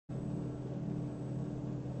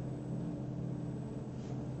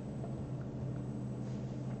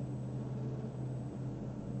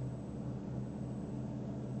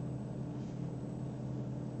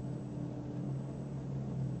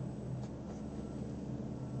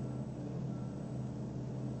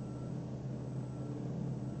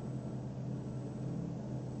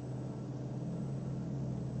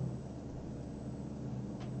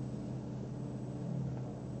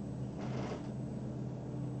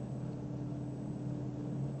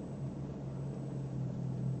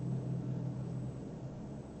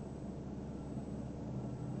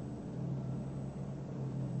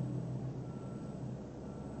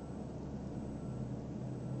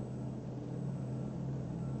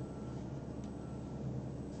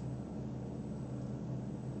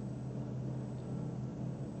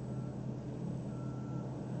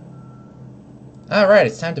Alright,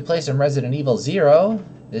 it's time to play some Resident Evil Zero.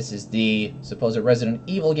 This is the supposed Resident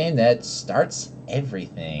Evil game that starts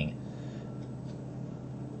everything.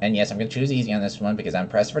 And yes, I'm going to choose easy on this one because I'm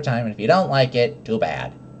pressed for time, and if you don't like it, too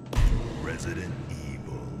bad. Resident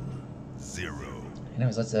Evil Zero.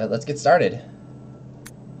 Anyways, let's get started.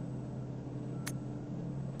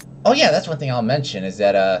 Oh yeah, that's one thing I'll mention is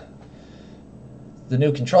that the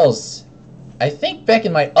new controls. I think back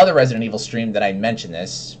in my other Resident Evil stream that I mentioned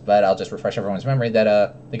this, but I'll just refresh everyone's memory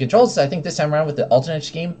that the controls, I think this time around with the alternate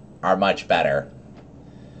scheme, are much better.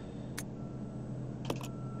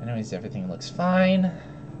 Anyways, everything looks fine.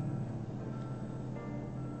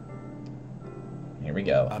 Here we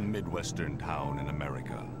go. A Midwestern town in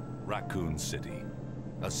America, Raccoon City.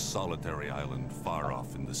 A solitary island far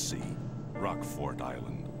off in the sea, Rockfort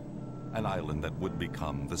Island. An island that would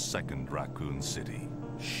become the second Raccoon City,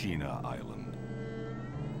 Sheena Island.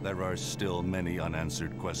 There are still many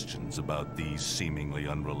unanswered questions about these seemingly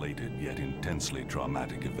unrelated yet intensely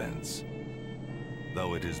traumatic events.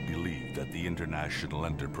 Though it is believed that the International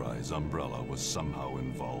Enterprise umbrella was somehow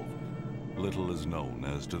involved, little is known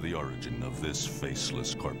as to the origin of this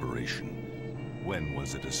faceless corporation. When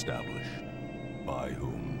was it established? By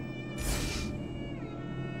whom?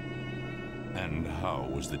 And how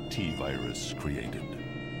was the T-Virus created?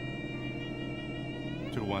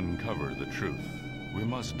 To uncover the truth, we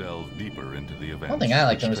must delve deeper into the events. One thing I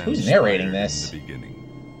like to know is who's narrating this. In the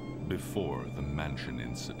beginning, before the Mansion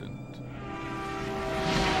incident.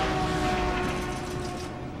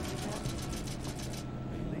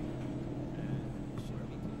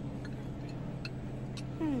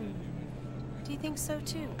 Do you think so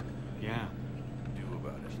too? Yeah. Do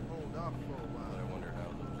about it. Hold off for a while. I wonder how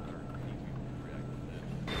those dark people react to this.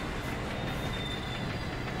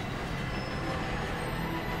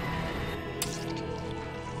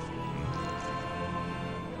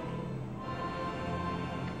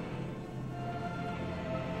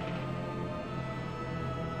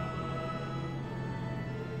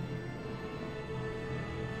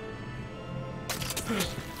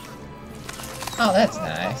 Oh, that's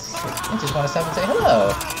nice. I just want to stop and say hello.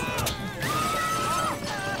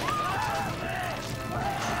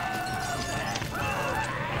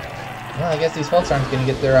 Well, I guess these folks aren't going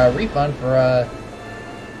to get their refund for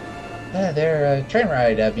their train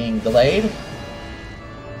ride being delayed.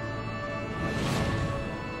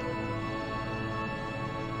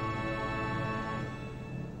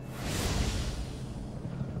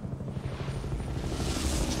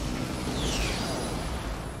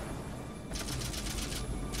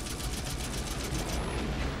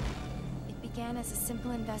 As a simple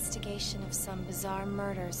investigation of some bizarre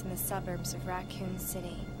murders in the suburbs of Raccoon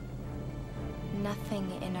City. Nothing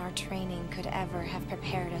in our training could ever have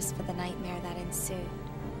prepared us for the nightmare that ensued.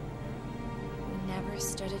 We never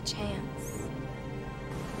stood a chance.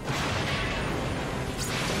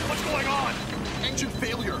 What's going on? Engine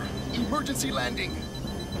failure. Emergency landing.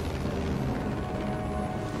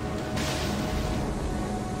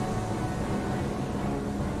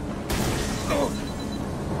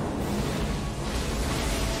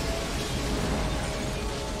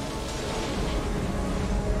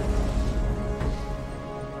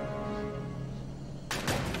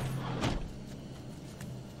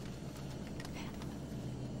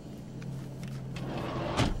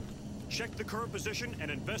 Check the current position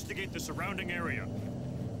and investigate the surrounding area.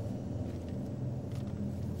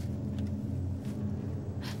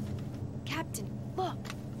 Captain, look!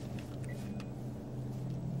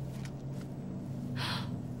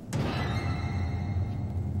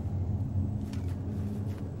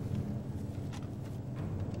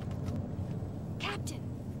 Captain!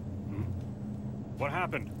 What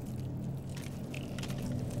happened?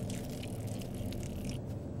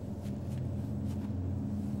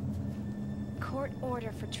 Court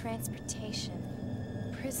order for transportation.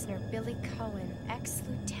 Prisoner Billy Cohen,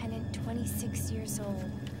 ex-lieutenant, 26 years old.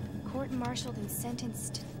 Court-martialed and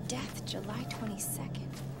sentenced to death July 22nd.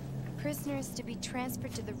 Prisoner is to be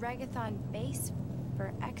transferred to the Regathon base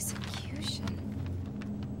for execution.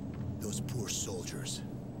 Those poor soldiers.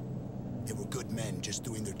 They were good men just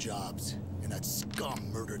doing their jobs, and that scum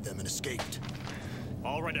murdered them and escaped.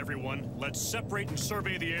 All right, everyone, let's separate and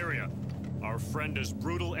survey the area. Our friend is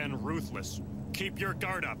brutal and ruthless. Keep your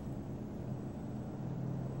guard up.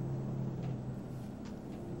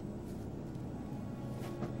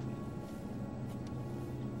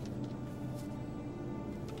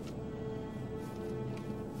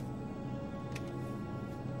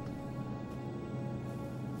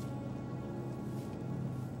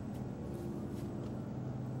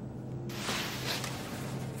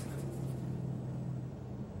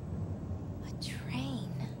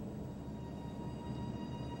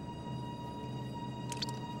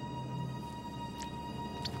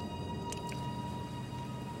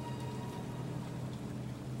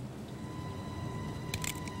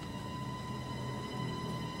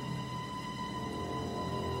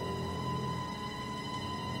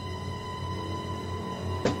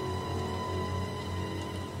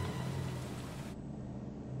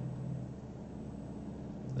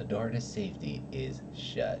 door to safety is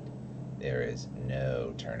shut. There is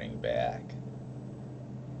no turning back.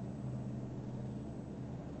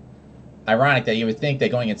 Ironic that you would think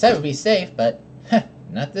that going inside would be safe, but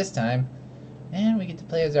not this time. And we get to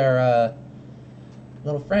play as our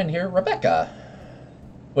little friend here, Rebecca.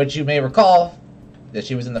 Which you may recall that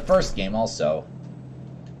she was in the first game also.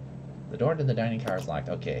 The door to the dining car is locked.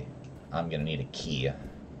 Okay, I'm gonna need a key.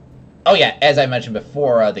 Oh yeah, as I mentioned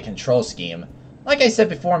before, the control scheme. Like I said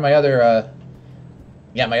before in my other,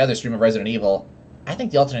 my other stream of Resident Evil, I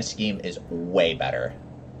think the alternate scheme is way better.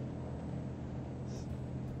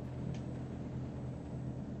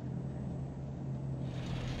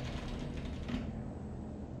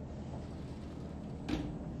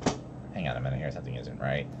 Hang on a minute here, something isn't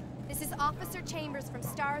right. This is Officer Chambers from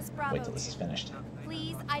Stars Bravo. Wait till this is finished.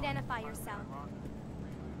 Please identify yourself.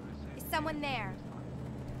 Is someone there?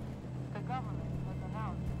 The government has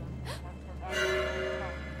announced that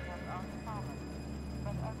have uncommon,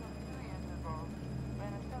 but as of 2 years ago,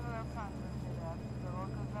 when a similar plan was set up, the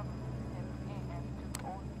local government stepped in and took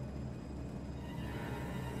over.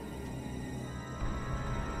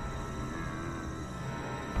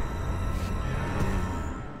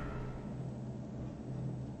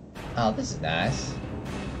 Oh, this is nice.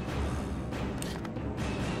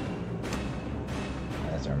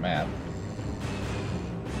 That's our map.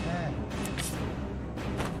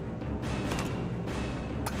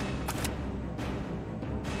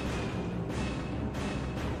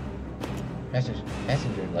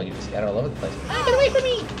 Passenger luggage is scattered all over the place. Ah, get away from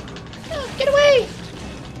me! Oh, get away!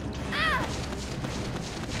 Ah!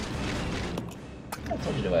 I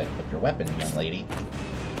told you to equip your weapon, young lady.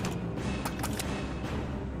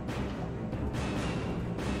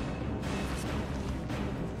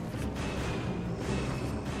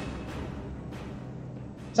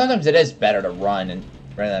 Sometimes it is better to run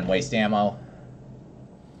rather than waste ammo.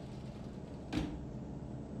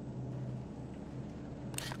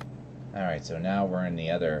 Alright, so now we're in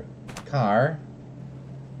the other car.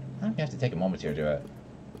 I'm gonna have to take a moment here to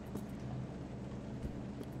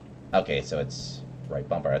Okay, so it's right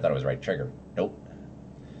bumper. I thought it was right trigger. Nope.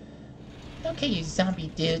 Okay, you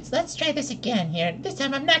zombie dudes, let's try this again here. This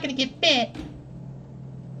time I'm not gonna get bit.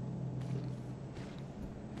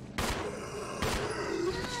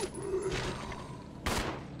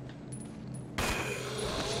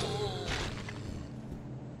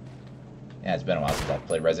 Yeah, it's been a while since I've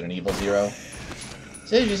played Resident Evil 0.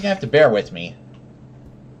 So you're just gonna have to bear with me.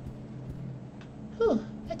 Whew,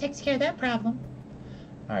 that takes care of that problem.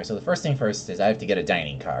 Alright, so the first thing first is I have to get a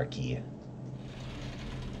dining car key.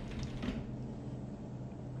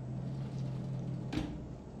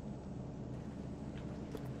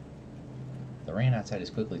 The rain outside is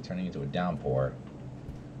quickly turning into a downpour.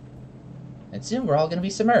 And soon we're all gonna be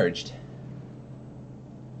submerged.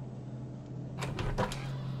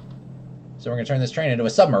 So we're going to turn this train into a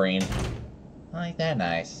submarine. I like that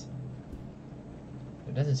nice.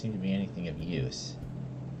 There doesn't seem to be anything of use.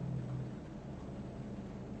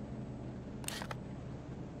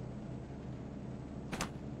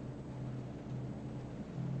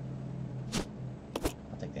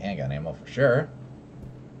 I'll take the handgun ammo for sure.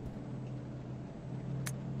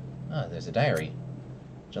 Oh, there's a diary.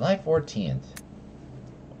 July 14th.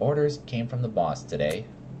 Orders came from the boss today.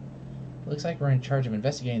 Looks like we're in charge of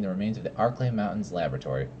investigating the remains of the Arklay Mountains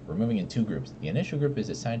laboratory. We're moving in 2 groups. The initial group is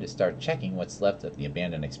assigned to start checking what's left of the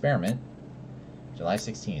abandoned experiment. July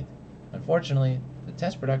 16th. Unfortunately, the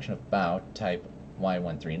test production of BAO type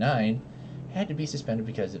Y139 had to be suspended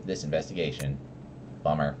because of this investigation.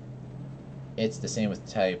 Bummer. It's the same with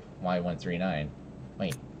type Y139.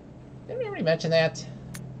 Wait, didn't we already mention that?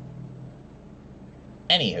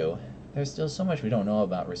 Anywho, there's still so much we don't know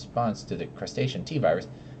about response to the crustacean T-virus.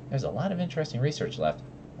 There's a lot of interesting research left.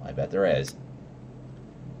 Well, I bet there is.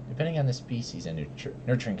 Depending on the species and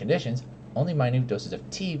nurturing conditions, only minute doses of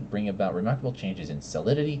T bring about remarkable changes in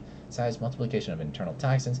solidity, size, multiplication of internal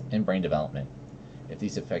toxins, and brain development. If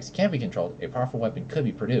these effects can be controlled, a powerful weapon could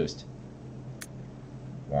be produced.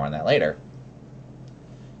 More on that later.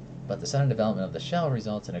 But the sudden development of the shell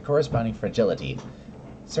results in a corresponding fragility.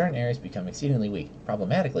 Certain areas become exceedingly weak.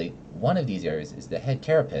 Problematically, one of these areas is the head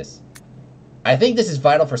carapace. I think this is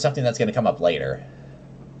vital for something that's going to come up later.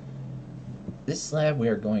 This lab we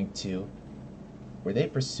are going to... Were they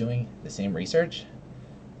pursuing the same research?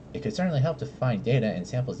 It could certainly help to find data and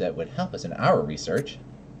samples that would help us in our research.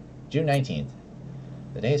 June 19th.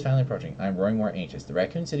 The day is finally approaching. I'm growing more anxious. The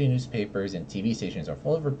Raccoon City newspapers and TV stations are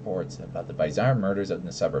full of reports about the bizarre murders in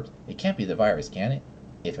the suburbs. It can't be the virus, can it?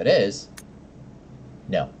 If it is...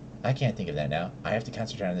 No, I can't think of that now. I have to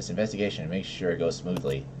concentrate on this investigation and make sure it goes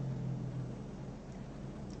smoothly.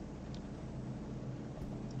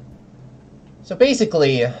 So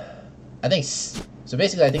basically, I think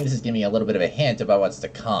this is giving me a little bit of a hint about what's to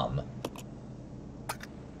come.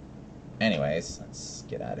 Anyways, let's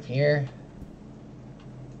get out of here.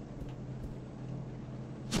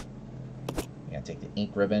 We gotta take the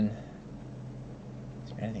ink ribbon.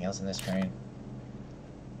 Is there anything else in this train?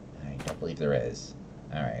 I don't believe there is.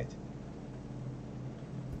 Alright.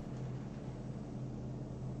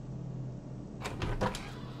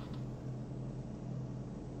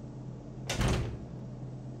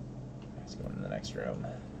 Let's go into the next room.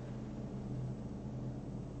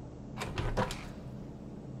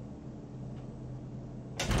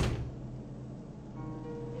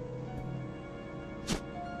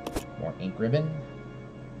 More ink ribbon.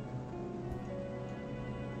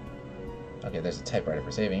 Okay, there's a typewriter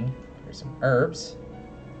for saving. Here's some herbs.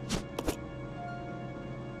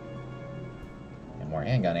 And more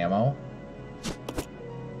handgun ammo.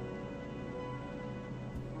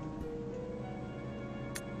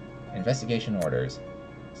 Investigation orders.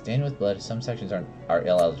 Stained with blood, some sections are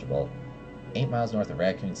illegible. 8 miles north of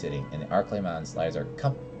Raccoon City, in the Arklay Mountains, lies our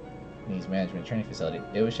company's management training facility.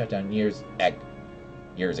 It was shut down years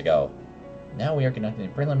ago. Now we are conducting a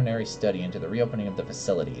preliminary study into the reopening of the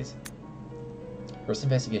facilities. First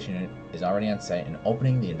investigation unit is already on site and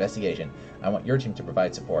opening the investigation. I want your team to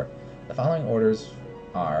provide support. The following orders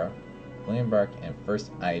are William Burke and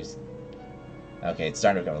First Ives. Okay, it's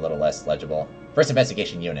starting to become a little less legible. First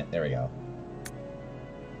investigation unit, there we go.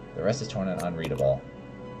 The rest is torn and unreadable.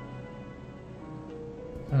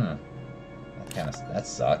 That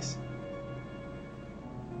sucks.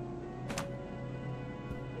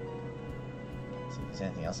 See if there's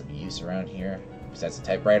anything else of use around here. Besides the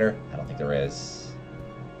typewriter? I don't think there is.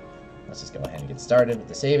 Let's just go ahead and get started with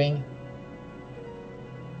the saving.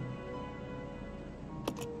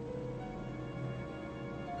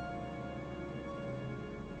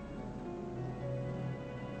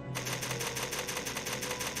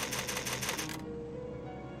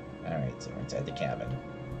 Alright, so we're inside the cabin.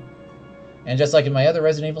 And just like in my other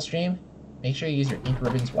Resident Evil stream, make sure you use your ink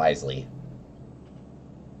ribbons wisely.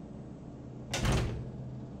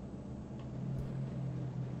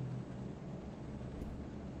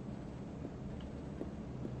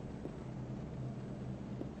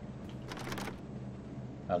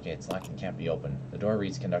 Okay, it's locked and can't be opened. The door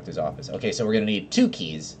reads conductor's office. Okay, so we're gonna need 2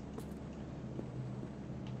 keys.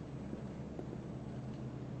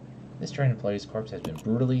 This train employee's corpse has been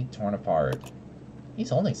brutally torn apart. He's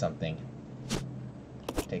holding something.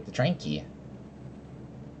 Take the train key.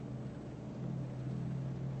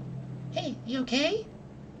 Hey, you okay?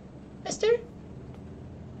 Mister?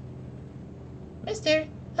 Mister?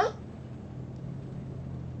 Huh?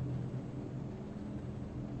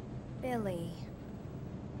 Billy.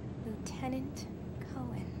 Lieutenant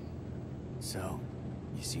Cohen. So,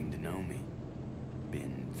 you seem to know me.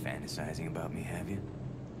 Been fantasizing about me, have you?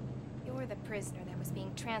 You're the prisoner that was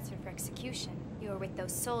being transferred for execution. You were with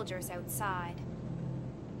those soldiers outside.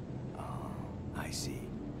 Oh, I see.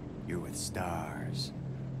 You're with Stars.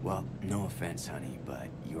 Well, no offense, honey, but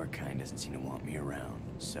your kind doesn't seem to want me around,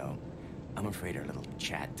 so I'm afraid our little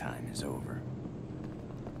chat time is over.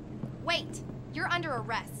 Wait! You're under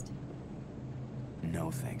arrest.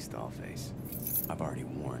 No thanks, Dollface. I've already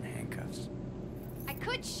worn handcuffs. I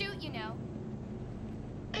could shoot, you know.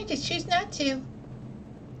 I just choose not to.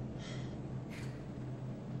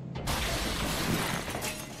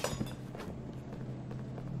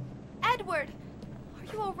 Edward!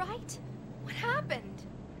 Are you alright? What happened?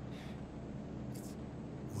 It's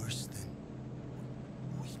worse than...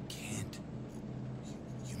 We can't...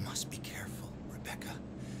 You must be careful, Rebecca.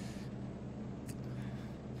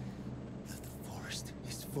 The forest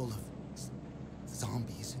is full of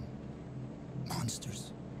zombies and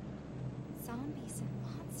monsters. Zombies and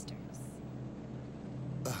monsters.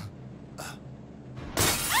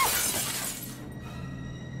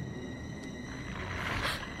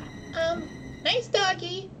 Nice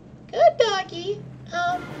doggy. Good doggy.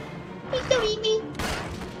 Please don't eat me.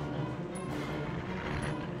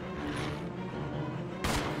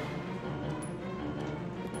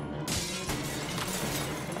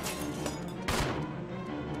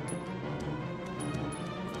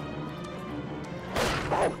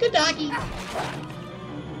 Good doggy.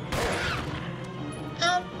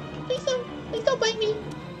 Please don't bite me.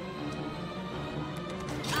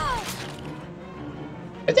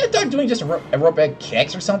 Is that dog doing just aerobic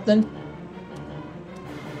kicks or something?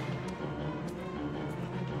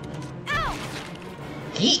 Ow!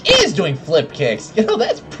 He is doing flip kicks. You know,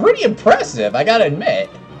 that's pretty impressive, I gotta admit.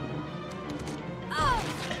 Oh.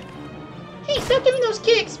 Hey, stop doing those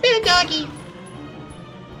kicks, bad doggy.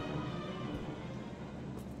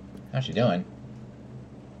 How's she doing?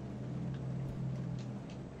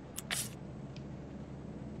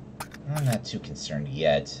 not too concerned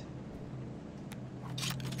yet.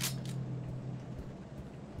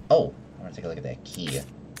 Oh, I want to take a look at that key.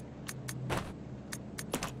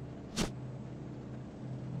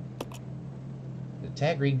 The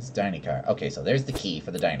tag reads dining car. Okay, so there's the key for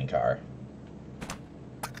the dining car.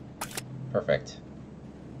 Perfect.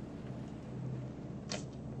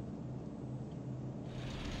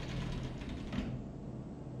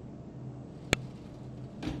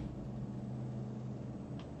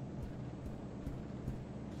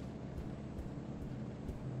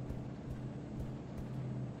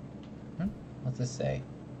 What's this say?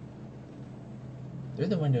 Through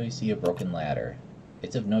the window you see a broken ladder.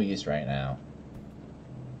 It's of no use right now.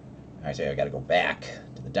 Alright, so I gotta go back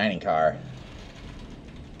to the dining car.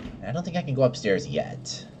 And I don't think I can go upstairs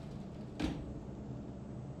yet.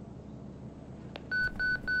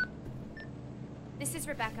 This is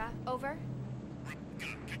Rebecca. Over.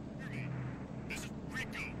 This is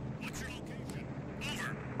Rico. What's your location?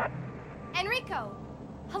 Over. Enrico!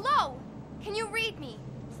 Hello! Can you read me?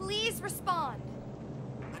 Please respond.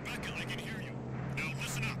 Rebecca, I can hear you. Now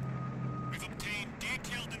listen up. We've obtained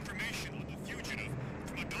detailed information on the fugitive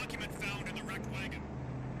from a document found in the wrecked wagon.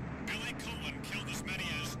 Billy Cohen killed as many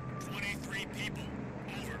as 23 people.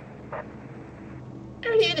 Over. I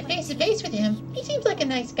already had a face-to-face with him. He seems like a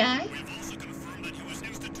nice guy. We have also confirmed that he was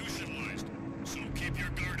institutionalized, so keep your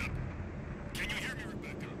guard up. Can you hear me,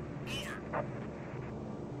 Rebecca? Over.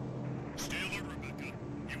 Stay alert, Rebecca.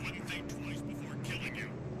 You wouldn't think twice before killing you.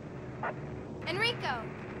 Enrico!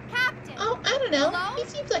 Captain! Oh, I don't know. Hello? He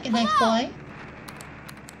seems like a nice Hello? boy.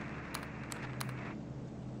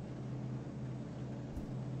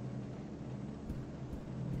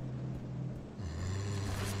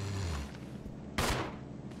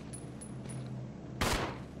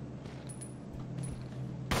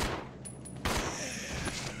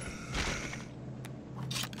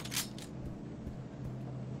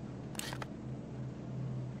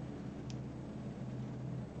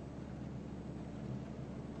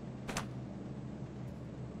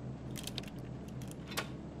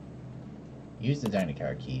 Use the dining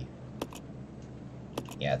car key.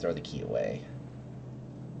 Yeah, throw the key away.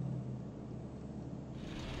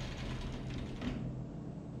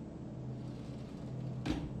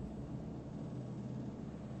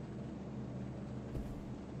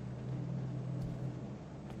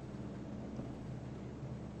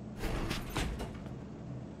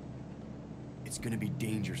 It's gonna be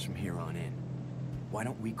dangerous from here on in. Why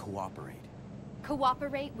don't we cooperate?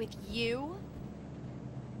 Cooperate with you?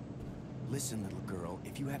 Listen, little girl,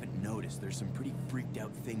 if you haven't noticed, there's some pretty freaked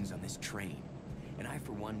out things on this train. And I,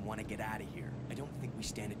 for one, want to get out of here. I don't think we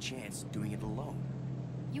stand a chance doing it alone.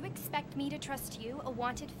 You expect me to trust you, a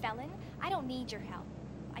wanted felon? I don't need your help.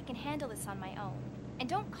 I can handle this on my own. And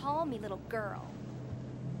don't call me little girl.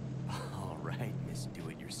 All right, Miss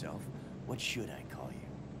Do-It-Yourself. What should I call you?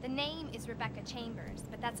 The name is Rebecca Chambers,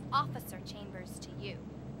 but that's Officer Chambers to you.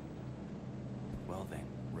 Well then,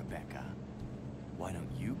 Rebecca, why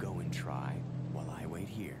don't you go and try while I wait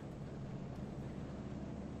here?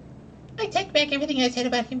 I take back everything I said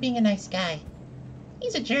about him being a nice guy.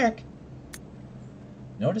 He's a jerk.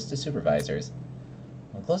 Notice to supervisors.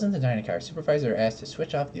 When closing the dining car, supervisors are asked to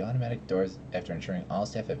switch off the automatic doors after ensuring all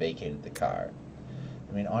staff have vacated the car.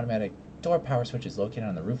 The main automatic door power switch is located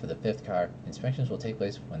on the roof of the fifth car. Inspections will take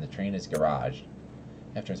place when the train is garaged.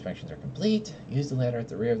 After inspections are complete, use the ladder at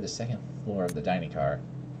the rear of the second floor of the dining car.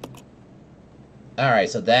 Alright,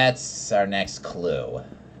 so that's our next clue.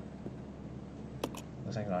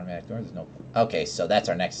 Looks like an automatic door. There's no... Okay, so that's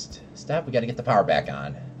our next step. We gotta get the power back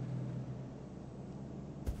on.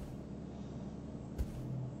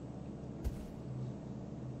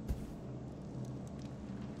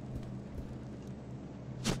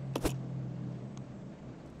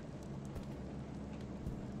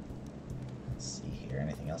 Let's see here.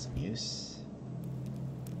 Anything else of use?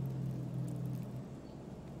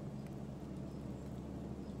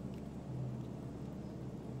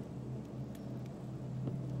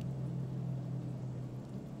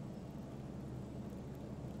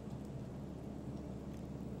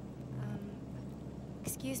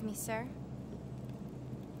 Excuse me, sir.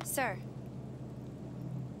 Sir.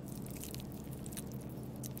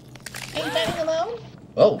 Are you dining alone?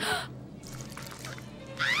 Oh!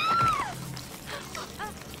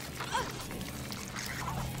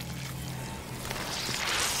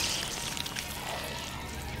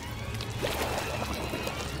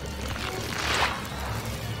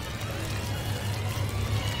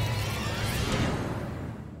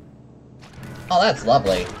 Oh, that's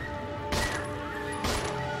lovely.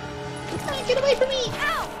 Get away from me!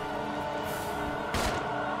 Ow!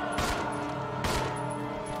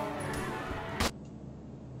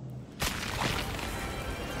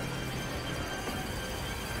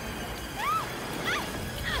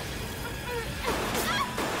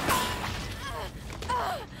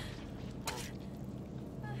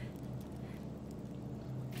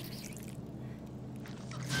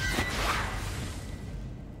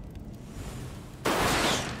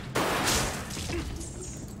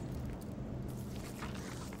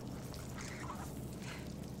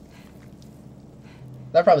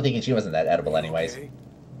 They're probably thinking she wasn't that edible anyways. Okay.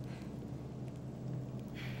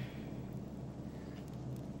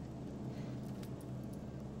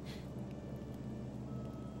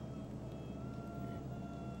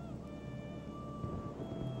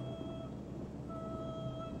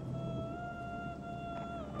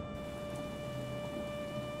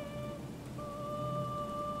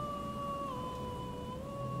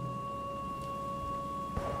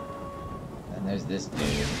 And there's this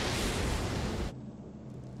dude.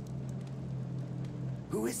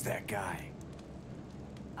 Who is that guy?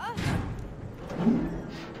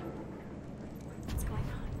 What's going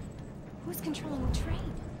on? Who's controlling the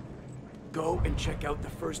train? Go and check out the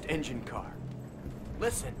first engine car.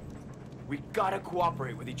 Listen, we gotta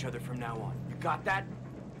cooperate with each other from now on. You got that?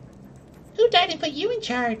 Who died and put you in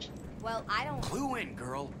charge? Well, I don't... Clue in,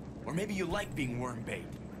 girl. Or maybe you like being worm bait.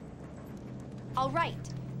 All right.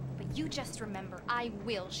 But you just remember, I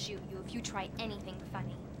will shoot you if you try anything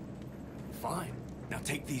funny. Fine. Now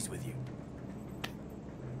take these with you.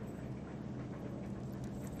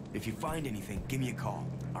 If you find anything, give me a call,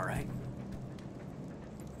 all right?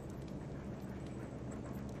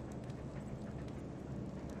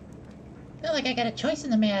 Feel like I got a choice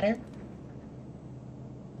in the matter.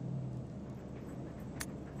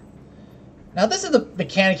 Now this is the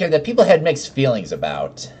mechanic here that people had mixed feelings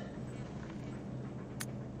about.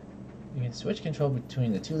 You can switch control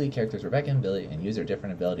between the two lead characters, Rebecca and Billy, and use their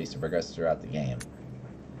different abilities to progress throughout the game.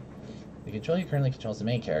 The control you currently control is the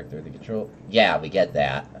main character. The control... Yeah, we get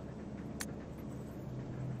that.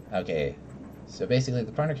 Okay. So basically,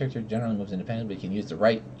 the partner character generally moves independently, but you can use the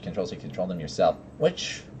right controls to control them yourself,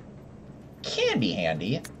 which can be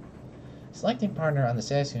handy. Selecting partner on the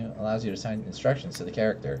status screen allows you to assign instructions to the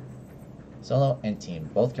character. Solo and team.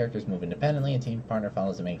 Both characters move independently, and team partner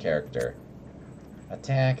follows the main character.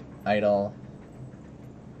 Attack, idle.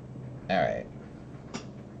 Alright.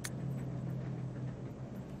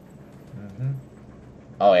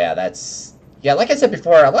 Oh yeah, that's... Yeah, like I said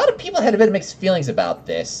before, a lot of people had a bit of mixed feelings about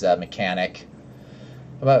this mechanic.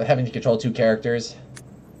 About having to control two characters.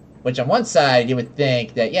 Which on one side, you would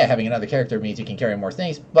think that, yeah, having another character means you can carry more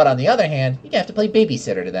things. But on the other hand, you have to play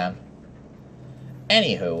babysitter to them.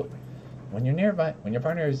 Anywho, when you're nearby... When your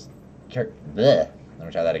partner is... Let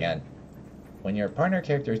me try that again. When your partner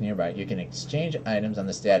character is nearby, you can exchange items on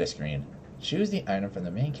the status screen. Choose the item from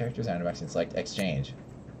the main character's item box and select exchange.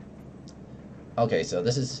 Okay, so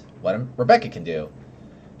this is what Rebecca can do.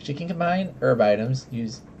 She can combine herb items,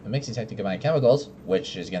 use a mixing tech to combine chemicals,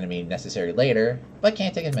 which is going to be necessary later, but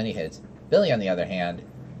can't take as many hits. Billy, on the other hand,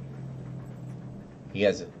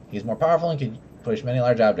 he's more powerful and can push many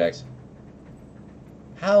large objects.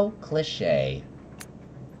 How cliche.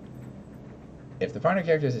 If the partner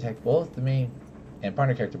characters attack both the main and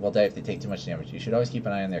partner character will die if they take too much damage. You should always keep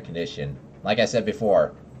an eye on their condition. Like I said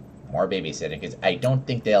before, more babysitting, because I don't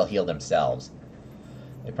think they'll heal themselves.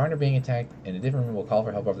 A partner being attacked in a different room will call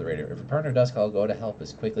for help over the radio. If a partner does call, go to help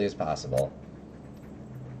as quickly as possible.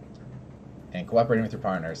 And cooperating with your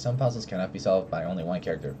partner. Some puzzles cannot be solved by only one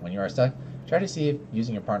character. When you are stuck, try to see if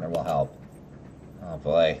using your partner will help. Oh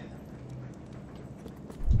boy.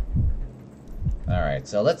 Alright,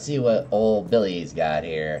 so let's see what old Billy's got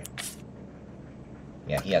here.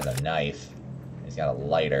 Yeah, he has a knife. He's got a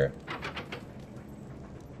lighter.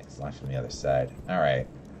 It's launched from the other side. Alright,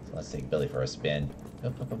 so let's take Billy for a spin.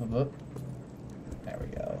 Oop, oop, oop, oop, oop. There we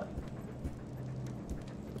go.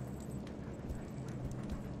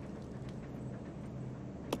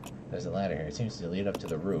 There's a ladder here. It seems to lead up to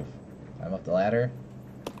the roof. Climb up the ladder.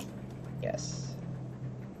 Yes.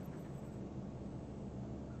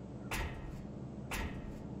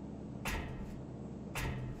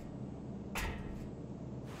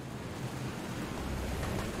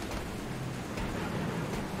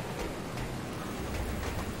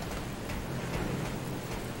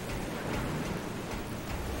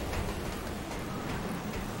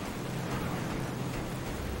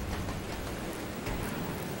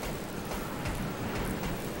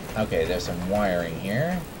 Okay, there's some wiring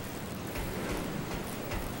here.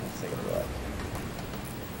 Let's take a look.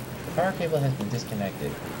 The power cable has been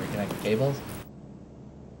disconnected. Reconnect the cables.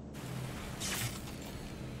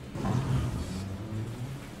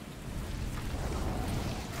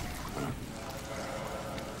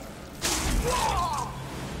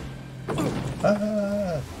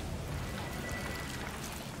 Ah!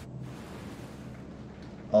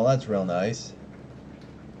 Oh, that's real nice.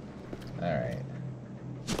 Alright.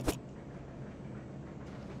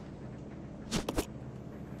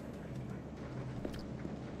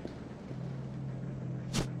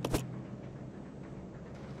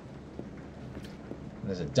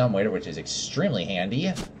 There's a dumbwaiter, which is extremely handy.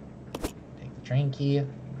 Take the train key.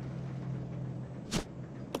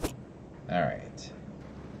 Alright.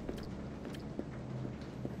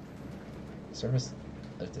 Service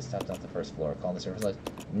lift is stopped off the first floor. Call the service lift.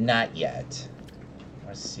 Not yet.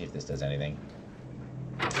 Let's see if this does anything.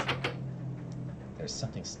 There's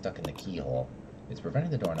something stuck in the keyhole. It's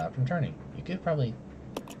preventing the doorknob from turning. You could probably...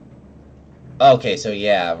 Okay, so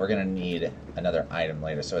yeah, we're gonna need another item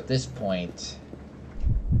later. So at this point,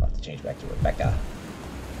 I'll have to change back to Rebecca.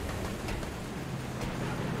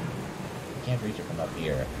 I can't reach it from up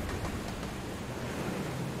here.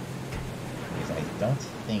 Because I don't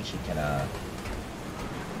think she can,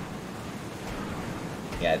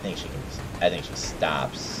 yeah, I think she can, I think she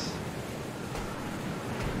stops.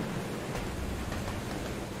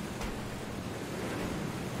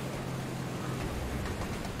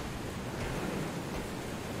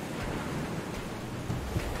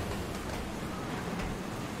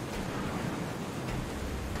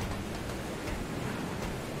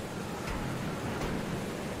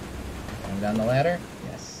 Down the ladder?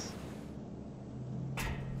 Yes.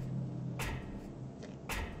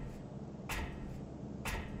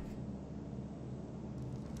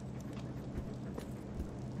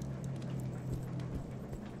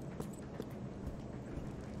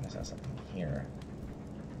 I saw something here.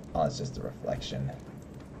 Oh, it's just a reflection.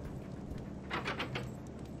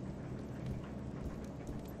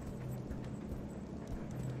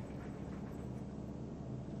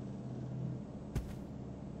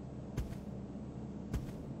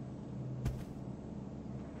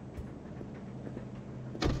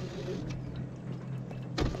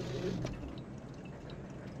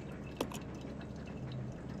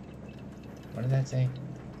 What did that say?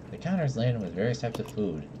 The counter is laden with various types of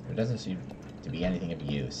food. There doesn't seem to be anything of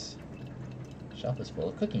use. The shelf is full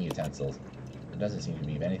of cooking utensils. There doesn't seem to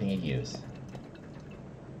be anything of use.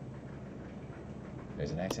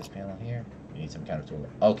 There's an access panel here. You need some kind of tool.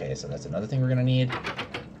 Okay, so that's another thing we're gonna need.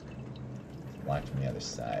 It's locked from the other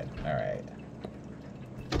side. Alright.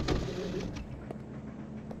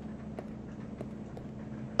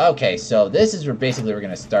 Okay, so this is where basically we're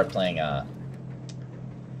gonna start playing,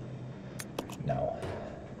 no.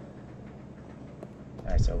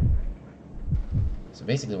 Alright, so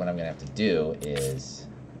basically what I'm going to have to do is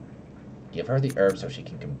give her the herbs so she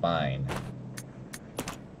can combine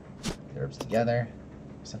the herbs together.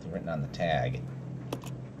 There's something written on the tag.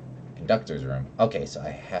 Conductor's room. Okay, so I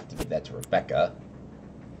have to give that to Rebecca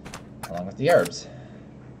along with the herbs.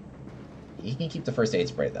 You can keep the first aid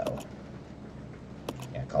spray though.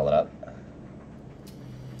 Yeah, call it up.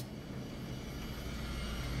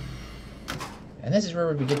 And this is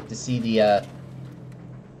where we get to see the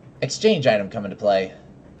exchange item come into play.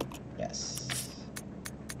 Yes.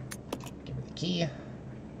 Give her the key.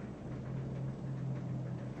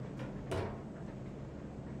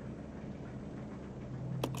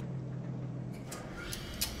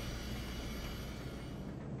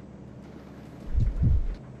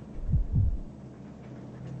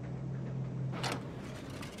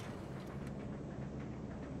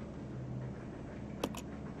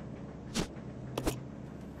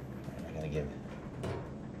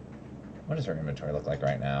 What does her inventory look like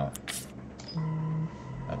right now?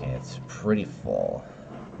 Okay, it's pretty full.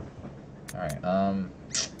 Alright, Alright,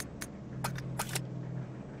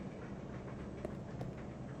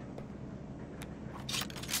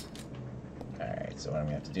 so what I'm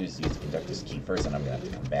gonna have to do is use the conductor's key first, and I'm gonna have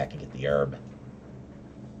to come back and get the herb.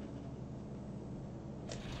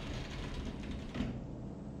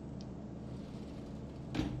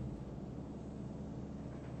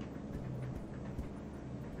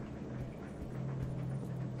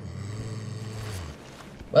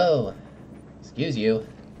 Whoa! Excuse you.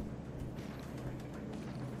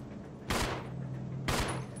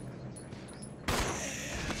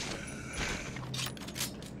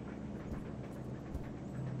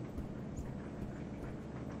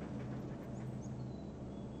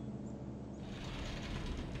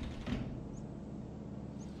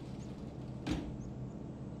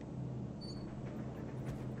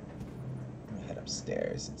 Let me head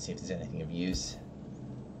upstairs and see if there's anything of use.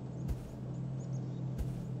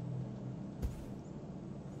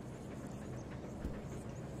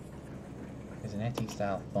 There's an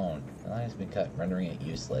antique-style phone. The line has been cut, rendering it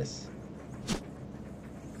useless.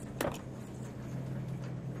 Oh,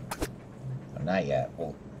 not yet.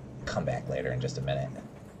 We'll come back later in just a minute.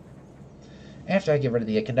 After I get rid of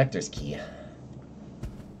the conductor's key.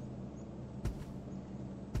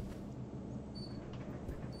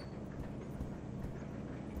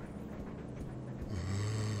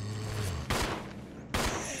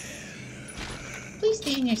 Please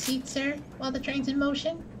stay in your seat, sir, while the train's in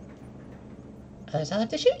motion. Otherwise, I'll have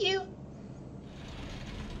to shoot you.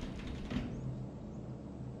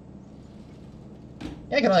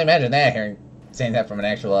 Yeah, I can only imagine that, hearing saying that from an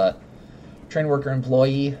actual train worker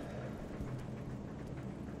employee.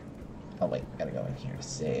 Oh wait, gotta go in here to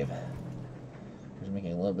save. Just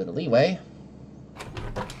making a little bit of leeway.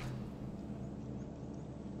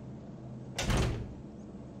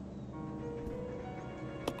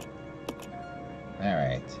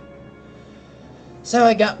 Alright. So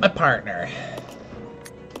I got my partner.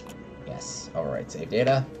 Yes, overwrite save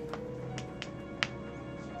data.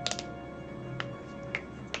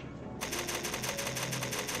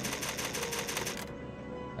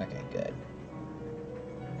 Okay, good.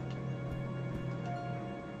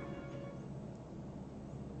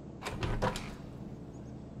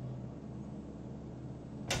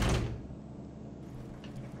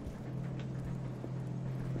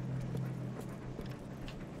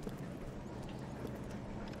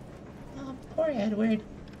 Oh, poor Edward.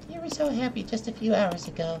 You were so happy just a few hours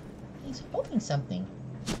ago. He's holding something.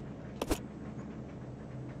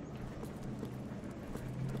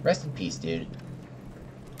 Rest in peace, dude.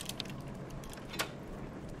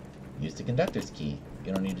 Use the conductor's key.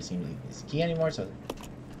 You don't need to see his key anymore, so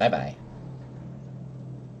bye-bye.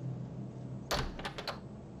 Oh,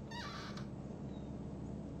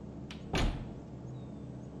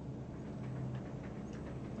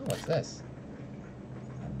 what's this?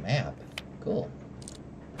 A map. Cool.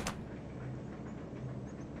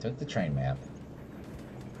 Took the train map.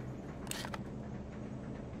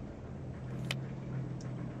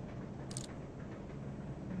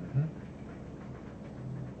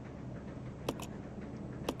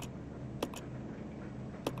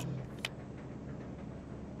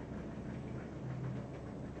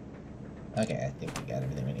 Okay, I think we got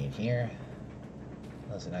everything we need here.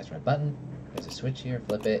 There's a nice red button. There's a switch here.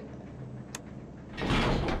 Flip it.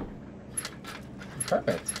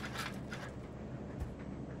 Perfect.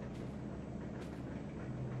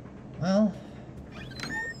 Well,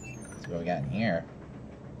 let's see what we got in here.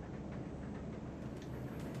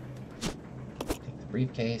 Take the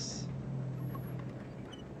briefcase.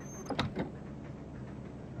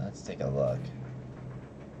 Let's take a look.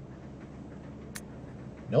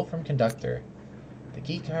 Note from conductor. The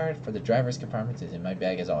key card for the driver's compartment is in my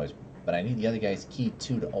bag as always, but I need the other guy's key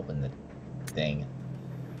too to open the thing.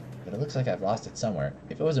 But it looks like I've lost it somewhere.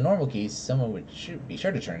 If it was a normal key, someone would be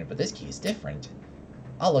sure to turn it, but this key is different.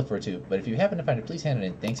 I'll look for it too, but if you happen to find it, please hand it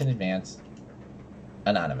in. Thanks in advance.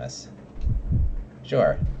 Anonymous.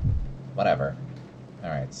 Sure. Whatever.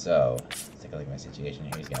 Alright, so let's take a look at my situation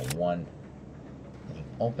here. He's got one thing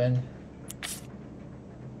open.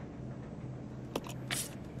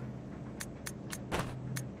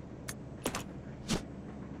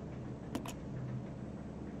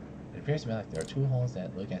 It appears to me like there are two holes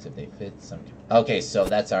that look as if they fit some... Okay, so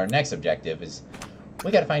that's our next objective, is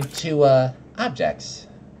we gotta find two objects.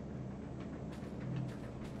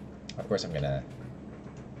 Of course, I'm gonna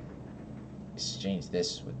exchange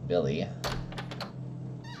this with Billy.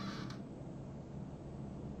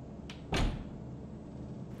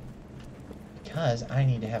 Because I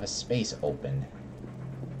need to have a space open.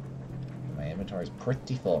 My inventory is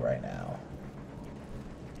pretty full right now.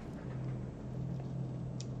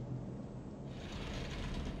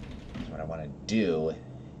 So what I want to do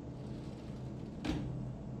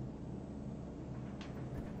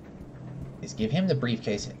is give him the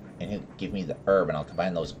briefcase and he'll give me the herb, and I'll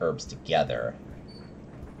combine those herbs together.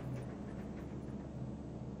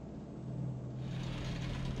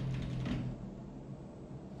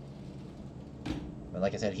 But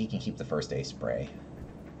like I said, he can keep the first aid spray.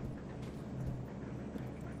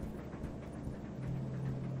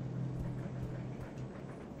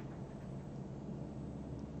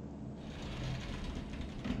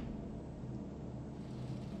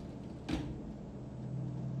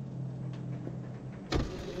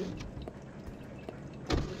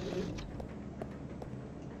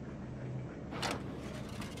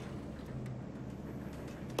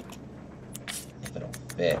 If it'll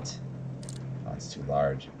fit. Oh, it's too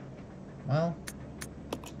large. Well,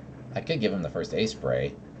 I could give him the first aid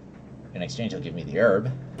spray. In exchange, he'll give me the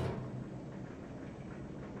herb.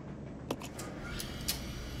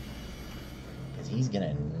 Because he's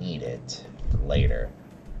gonna need it for later.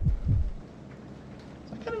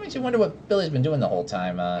 So it kind of makes you wonder what Billy's been doing the whole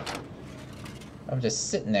time. I'm just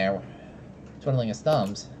sitting there, twiddling his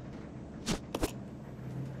thumbs.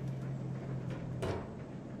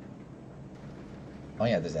 Oh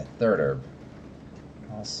yeah, there's that third herb.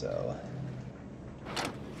 Also,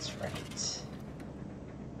 that's right.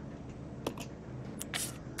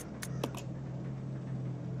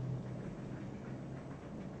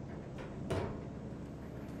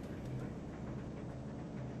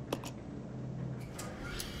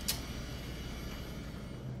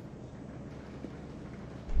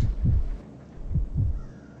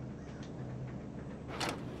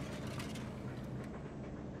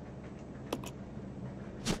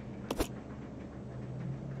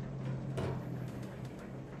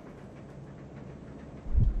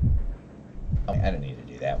 I didn't need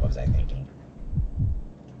to do that. What was I thinking?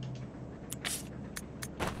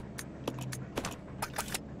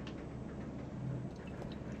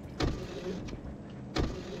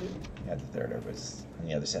 Yeah, the third herb was on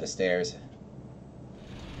the other set of stairs.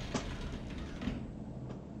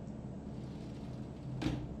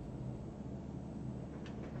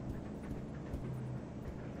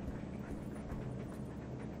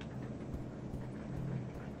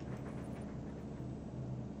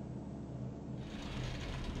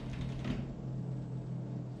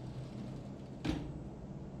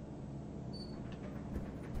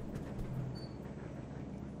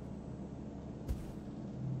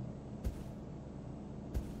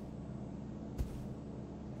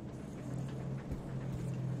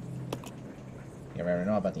 You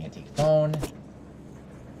remember know about the antique phone.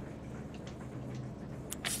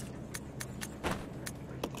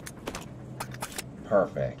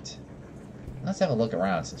 Perfect. Let's have a look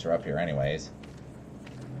around since we're up here anyways.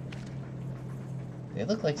 They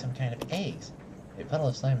look like some kind of eggs. A puddle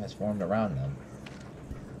of slime has formed around them.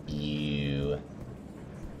 Ew.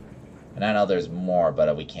 And I know there's more,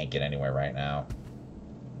 but we can't get anywhere right now.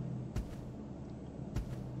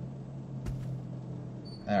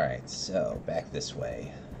 Alright, so back this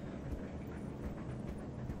way.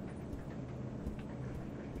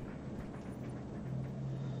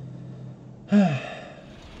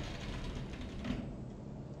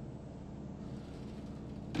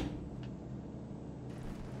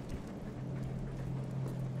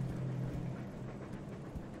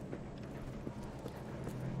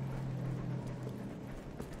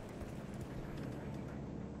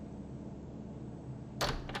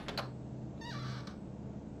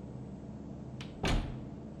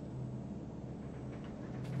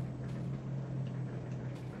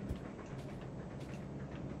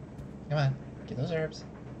 Come on, get those herbs.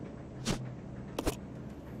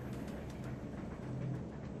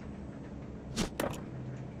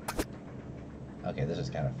 Okay, this is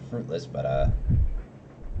kind of fruitless, but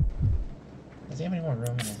does he have any more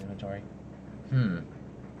room in his inventory?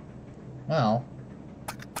 Well,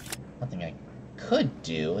 one thing I could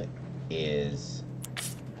do is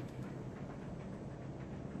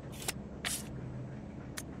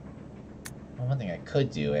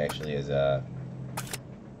actually is I'm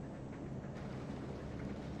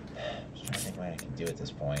just trying to think what I can do at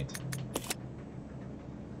this point.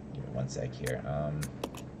 Give me one sec here.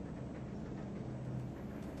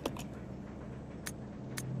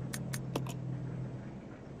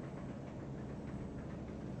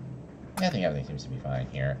 I think everything seems to be fine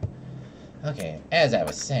here. Okay, as I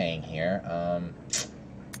was saying here,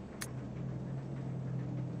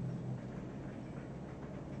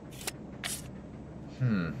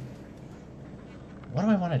 what do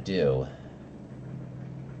I want to do?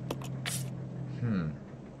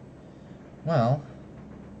 Well,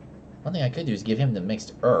 one thing I could do is give him the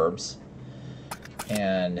mixed herbs,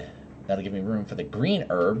 and that'll give me room for the green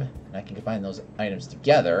herb, and I can combine those items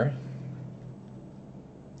together.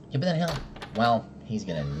 Yeah, but then he's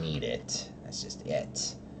gonna need it. That's just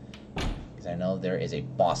it. Because I know there is a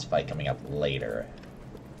boss fight coming up later.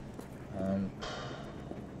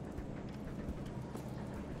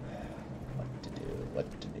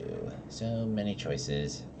 What to do? So many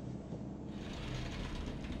choices.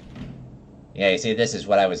 Yeah, you see, this is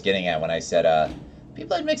what I was getting at when I said,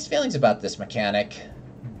 people had mixed feelings about this mechanic.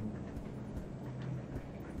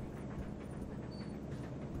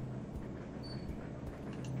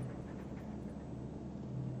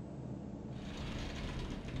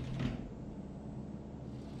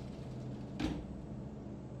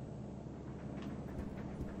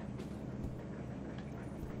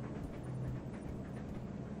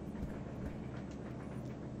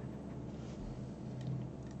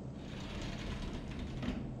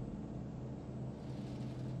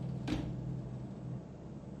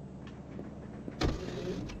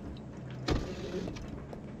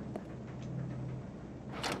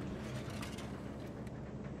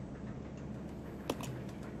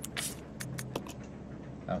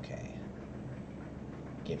 Okay.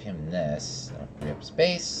 Give him this. Free up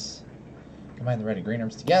space. Combine the red and green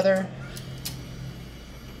herbs together.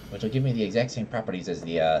 Which will give me the exact same properties as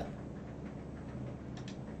the, of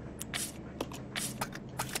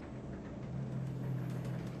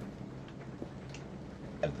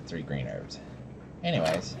the 3 green herbs.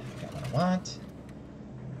 Anyways, got what I want.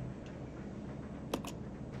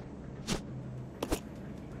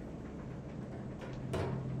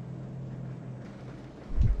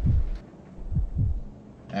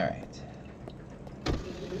 Alright.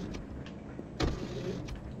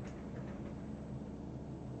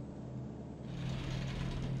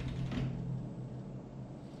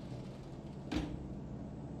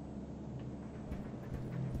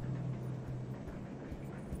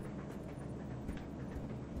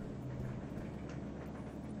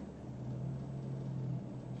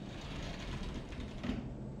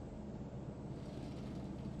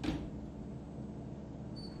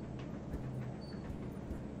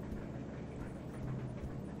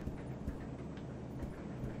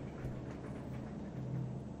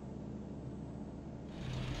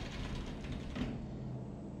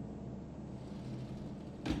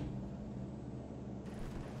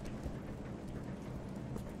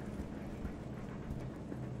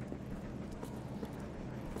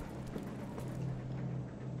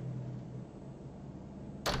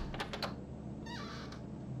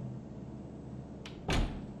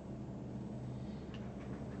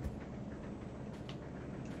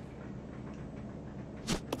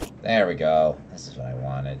 There we go. This is what I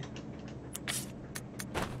wanted.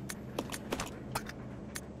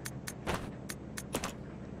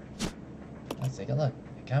 Let's take a look.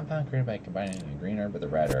 A compound created by combining the green herb with the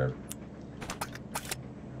red herb.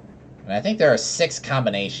 And I think there are 6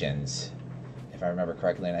 combinations, if I remember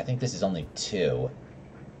correctly, and I think this is only 2.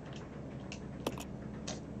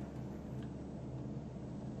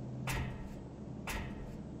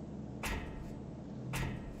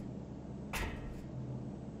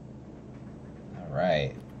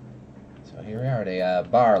 Alright. So here we are at a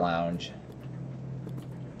bar lounge.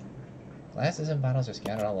 Glasses and bottles are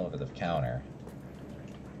scattered all over the counter.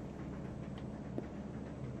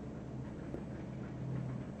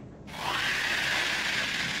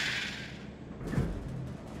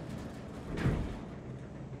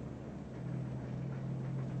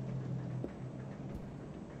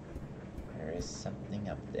 There is something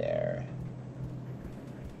up there.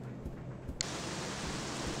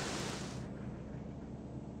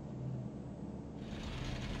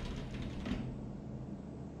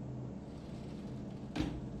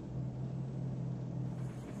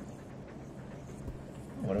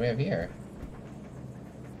 What do we have here?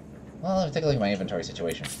 Well, let me take a look at my inventory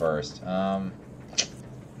situation first. I'm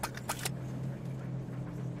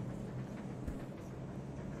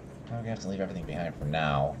gonna have to leave everything behind for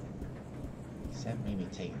now. Except maybe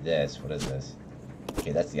take this. What is this?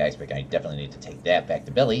 Okay, that's the ice pick. I definitely need to take that back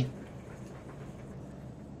to Billy.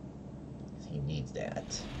 He needs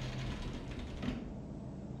that.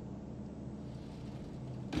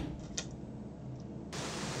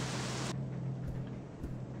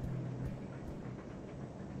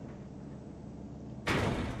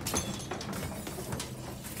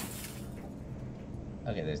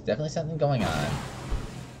 Okay, there's definitely something going on.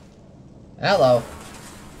 Hello.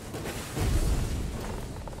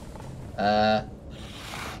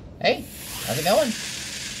 Hey, how's it going?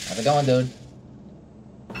 How's it going, dude?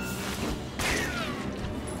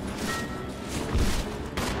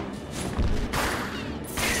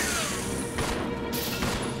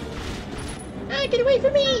 Ah, get away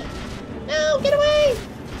from me! No, get away!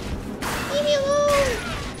 Leave me alone!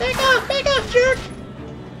 Back off, jerk!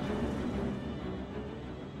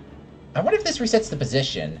 I wonder if this resets the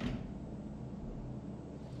position.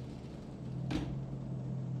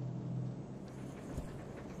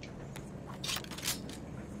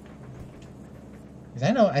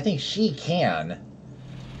 Because I think she can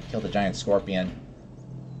kill the giant scorpion.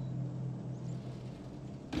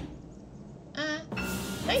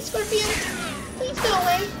 Hi, Scorpion! Please go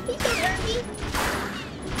away! Please don't hurt me!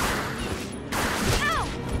 Ow!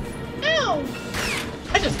 Ow!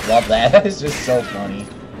 I just love that. That is just so funny.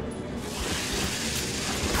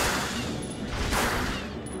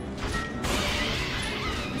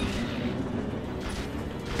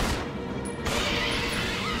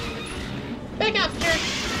 Back off, jerk!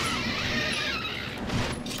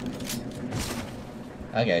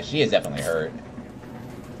 Okay, she is definitely hurt.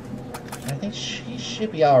 I think she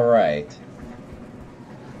should be alright.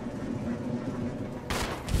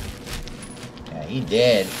 Yeah, he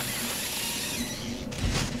did.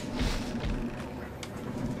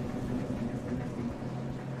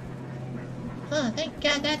 Oh, thank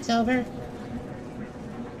God that's over.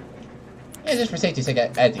 Yeah, just for safety's sake,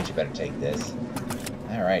 I think she better take this.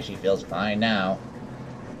 Alright, she feels fine now.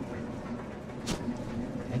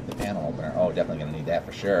 Take the panel opener. Oh, definitely gonna need that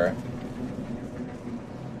for sure.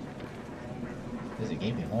 There's a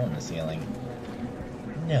gaping hole in the ceiling.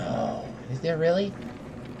 No. Is there really?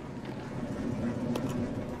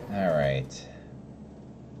 Alright.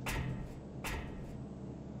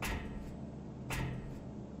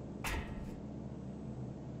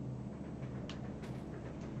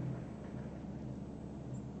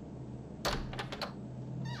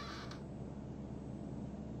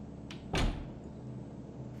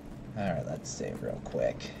 Alright, let's save real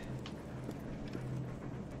quick.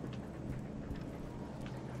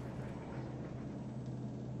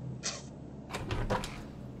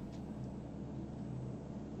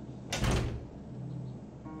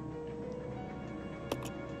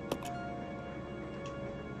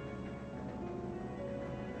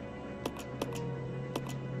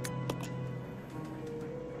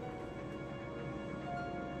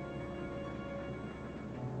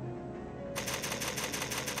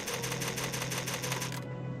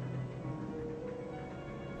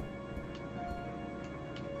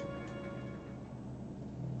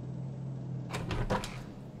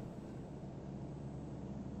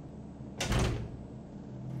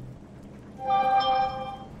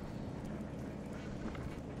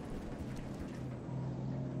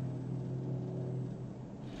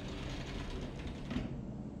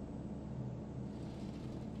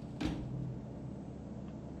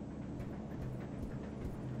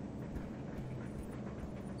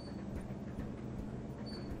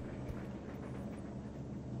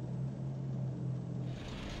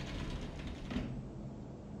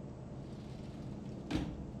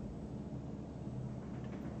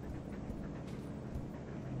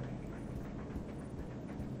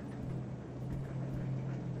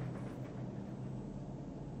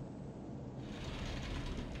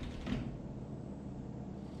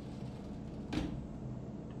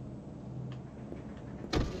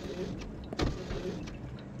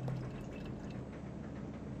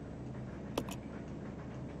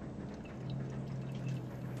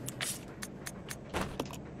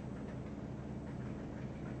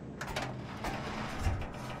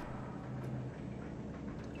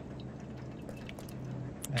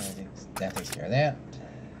 that takes care of that.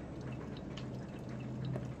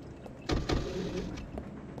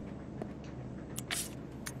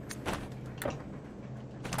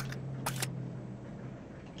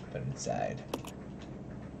 Put it inside.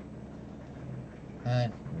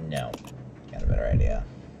 No. Got a better idea.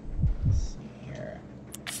 Let's see here.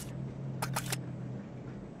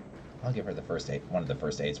 I'll give her the first aid, one of the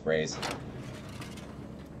first aid sprays.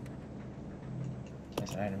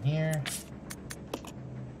 There's an item here.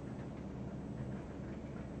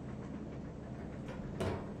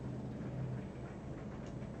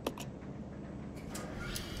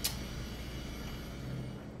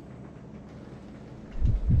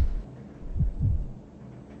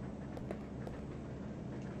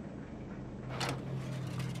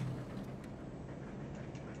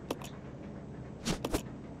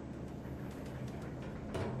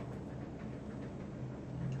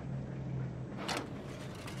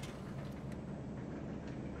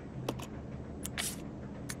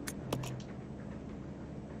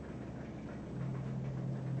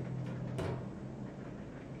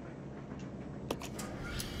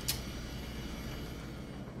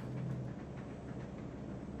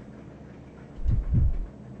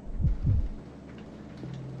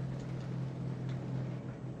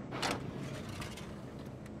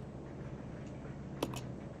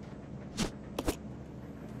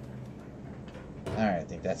 Alright, I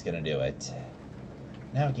think that's gonna do it.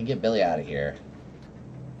 Now we can get Billy out of here.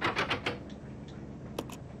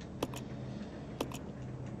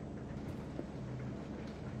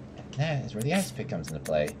 That is where the ice pick comes into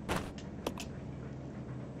play.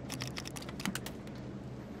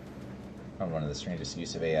 Probably one of the strangest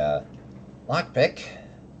use of a lockpick,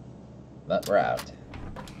 but we're out.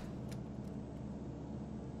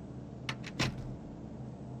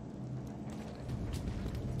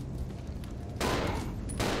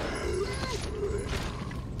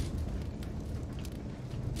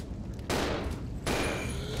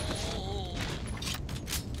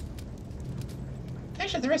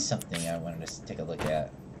 Actually, there is something I wanted to take a look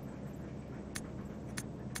at.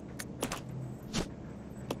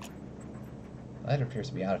 Light appears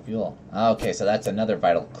to be out of fuel. Okay, so that's another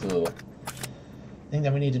vital clue. The thing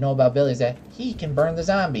that we need to know about Billy is that he can burn the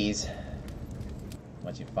zombies.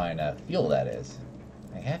 Once you find fuel, that is.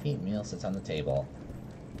 A half-eaten meal sits on the table.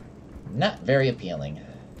 Not very appealing.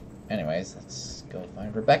 Anyways, let's go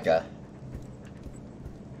find Rebecca.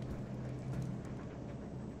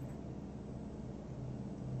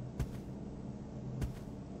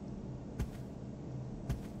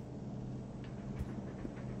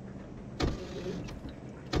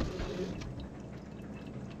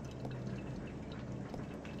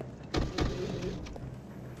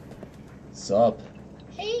 Sup?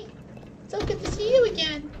 Hey, so good to see you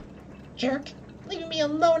again. Jerk, leaving me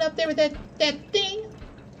alone up there with that thing.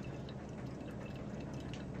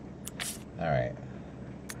 Alright.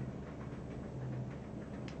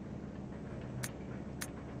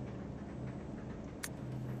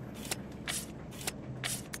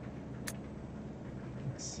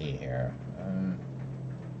 Let's see here.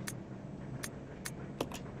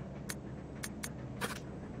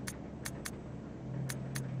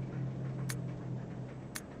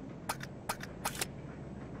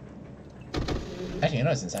 Actually, you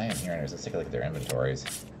know, since I am here, let's take a look at their inventories.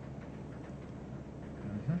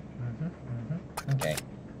 Okay,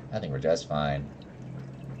 I think we're just fine.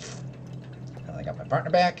 I got my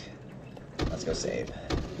partner back. Let's go save.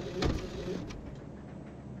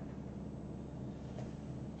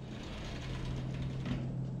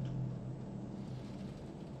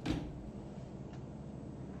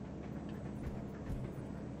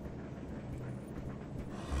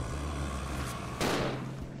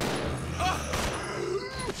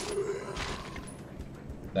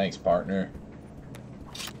 Thanks, partner.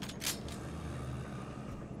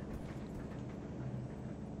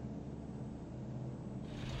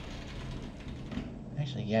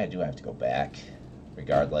 Actually, yeah, I do have to go back,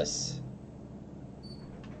 regardless.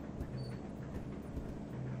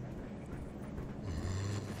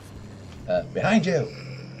 Behind you!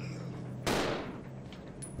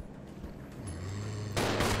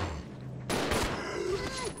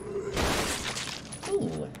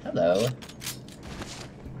 Ooh, hello.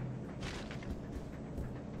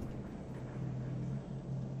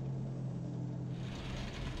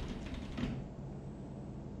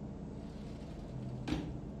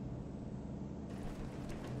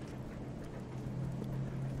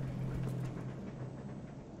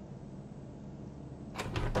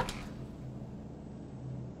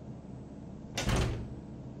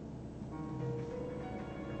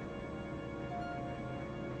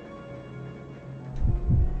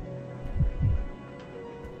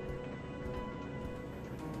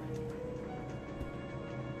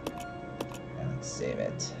 save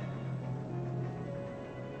it.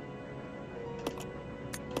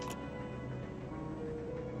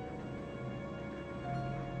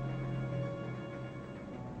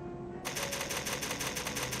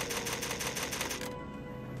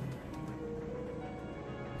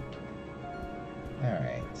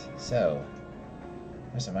 Alright, so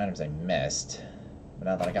there's some items I missed. But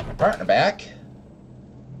now that I got my partner back,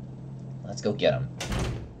 let's go get him.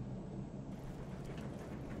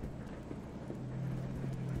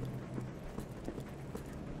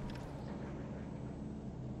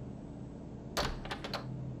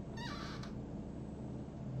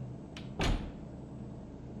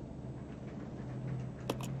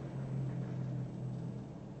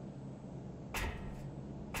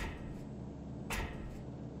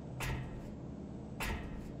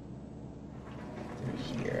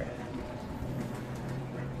 Here.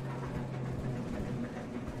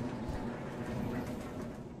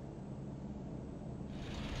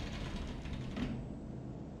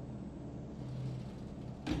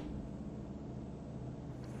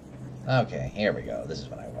 Okay, here we go. This is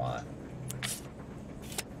what I want.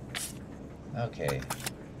 Okay.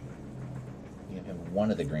 Give him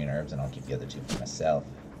one of the green herbs and I'll keep the other two for myself.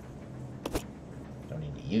 Don't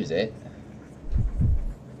need to use it.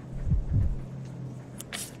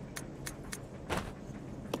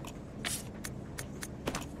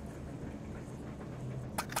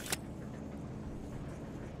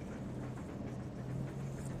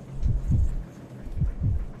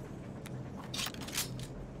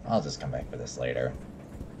 I'll just come back for this later.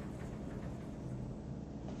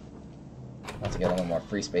 Once I get a little more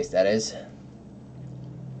free space, that is.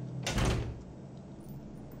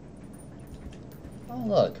 Oh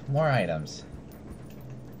look, more items.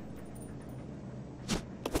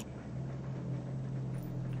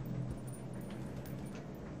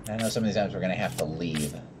 I know some of these items we're going to have to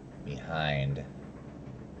leave behind.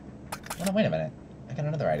 Oh no, wait a minute. I got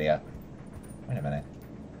another idea. Wait a minute.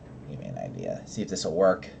 Give me an idea. See if this will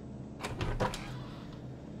work.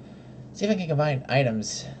 See if I can combine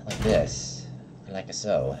items like this, like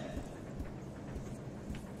so.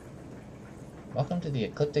 Welcome to the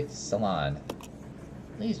Ecliptic Salon.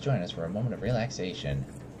 Please join us for a moment of relaxation.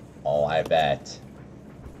 Oh, I bet.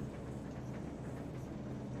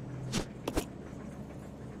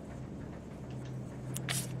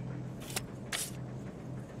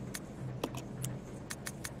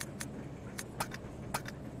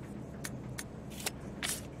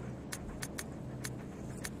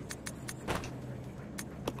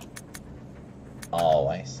 Oh,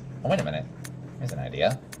 I see. Oh, wait a minute. Here's an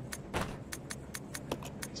idea.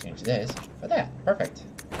 Exchange this for that. Perfect.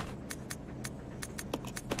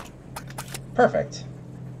 Perfect.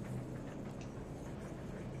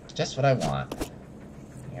 Just what I want.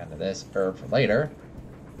 Hang on to this herb for later.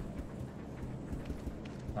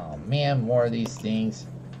 Oh man, more of these things.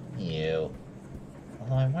 Ew.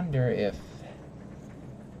 Although I wonder if...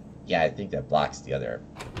 Yeah, I think that blocks the other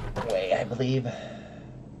way, I believe.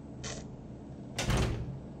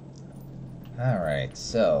 Alright,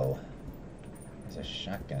 so... There's a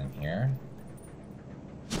shotgun here.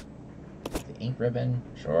 The ink ribbon,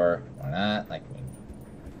 sure, why not? Like, I mean...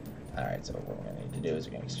 Alright, so what we're going to need to do is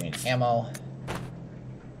we're going to exchange ammo.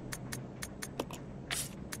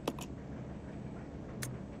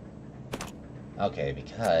 Okay,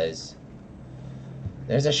 because...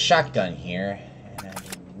 There's a shotgun here, and I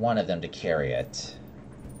need one of them to carry it.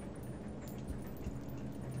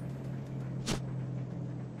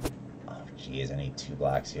 Jeez, I need 2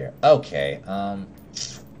 blocks here. Okay,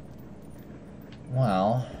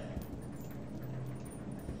 well...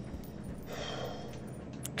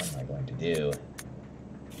 What am I going to do?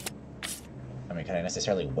 I mean, can I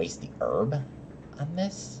necessarily waste the herb on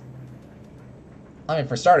this? I mean,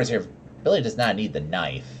 for starters here, Billy does not need the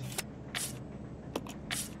knife.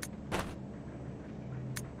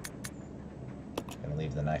 Gonna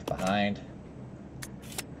leave the knife behind.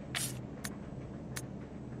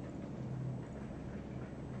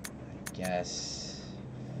 Yes.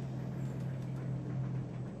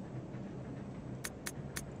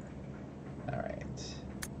 Alright.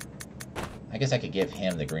 I guess I could give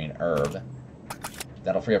him the green herb.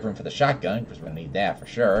 That'll free up room for the shotgun, because we're going to need that for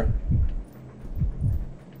sure.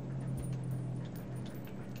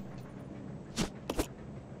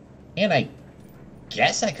 And I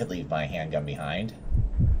guess I could leave my handgun behind.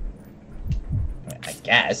 I mean, I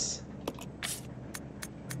guess.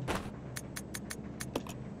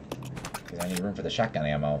 I need room for the shotgun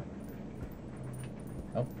ammo.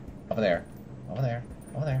 Oh, over there. Over there.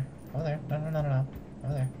 Over there. Over there. No, no, no, no, no.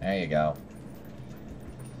 Over there. There you go.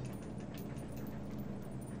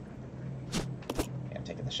 Yeah, I'm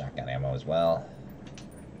taking the shotgun ammo as well.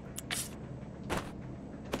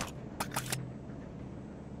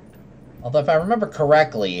 Although, if I remember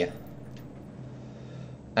correctly,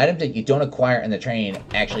 items that you don't acquire in the train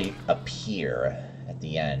actually appear at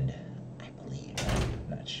the end. I believe.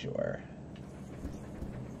 I'm not sure.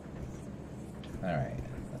 Alright,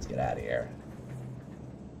 let's get out of here.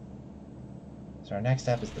 So our next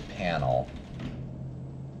step is the panel.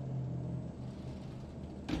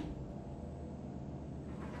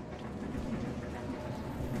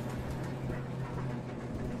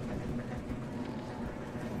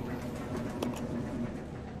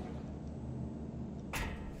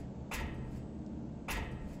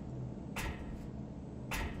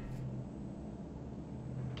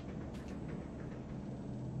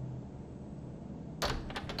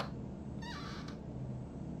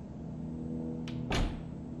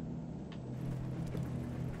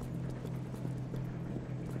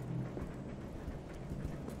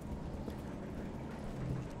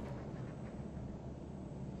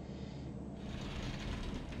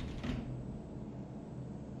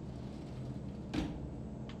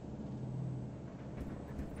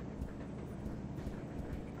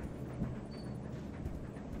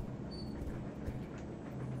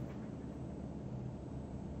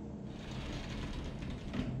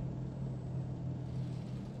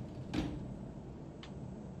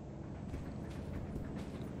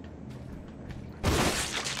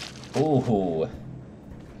 Ooh,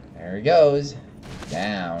 there he goes.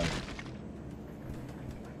 Down.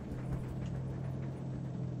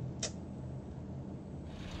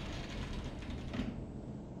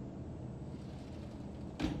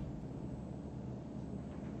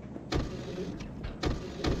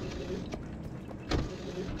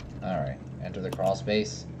 Alright, enter the crawl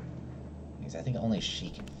space. Because I think only she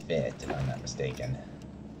can fit, if I'm not mistaken.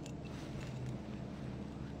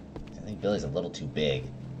 I think Billy's a little too big.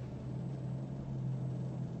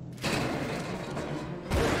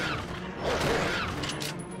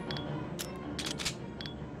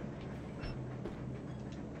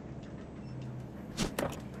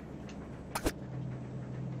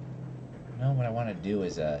 Do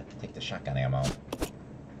is take the shotgun ammo.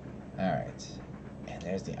 Alright. And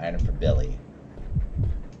there's the item for Billy.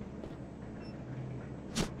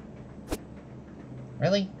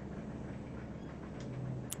 Really?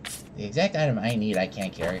 The exact item I need I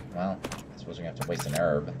can't carry. Well, I suppose we're gonna have to waste an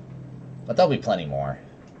herb. But there'll be plenty more.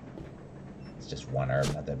 It's just one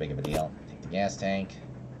herb, not that big of a deal. Take the gas tank.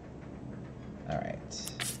 Alright.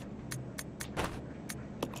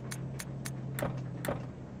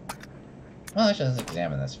 Well, actually, let's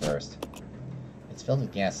examine this first. It's filled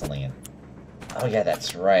with gasoline. Oh yeah,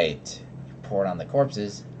 that's right. You pour it on the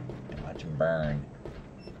corpses and watch them burn.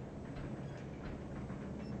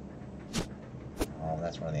 Oh,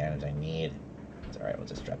 that's one of the items I need. It's alright, we'll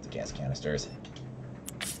just drop the gas canisters.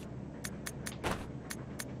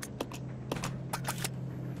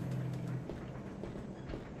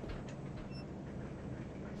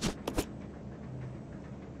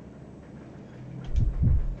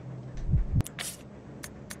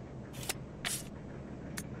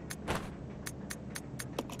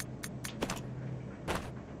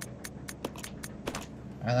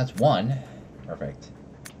 Alright, that's one. Perfect.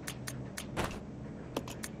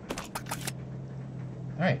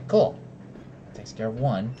 Alright, cool. That takes care of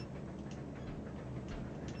one.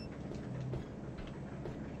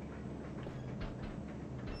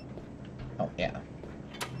 Oh, yeah.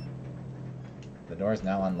 The door is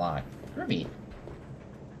now unlocked. Groovy.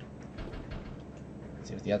 Let's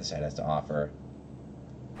see what the other side has to offer.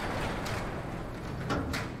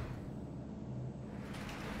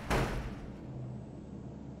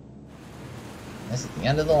 This is the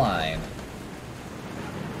end of the line.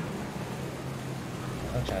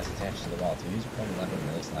 Oh, child is attached to the wall. To use probably lever and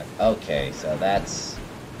release lock. Okay, so that's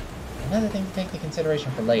another thing to take into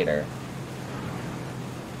consideration for later.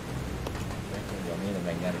 You'll need a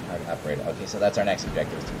magnetic card operator. Okay, so that's our next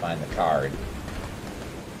objective, is to find the card.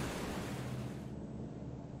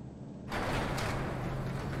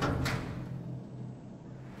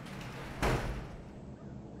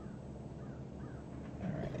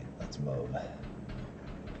 Alright, let's move.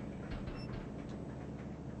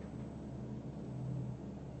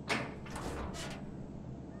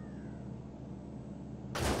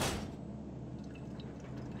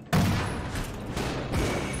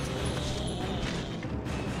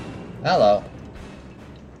 Hello.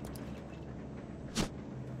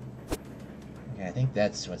 Okay, I think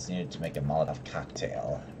that's what's needed to make a Molotov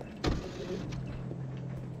cocktail.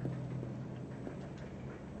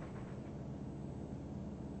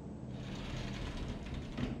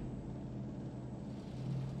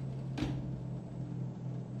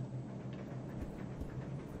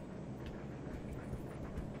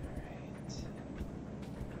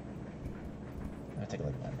 take a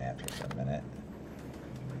look at my map here for a minute.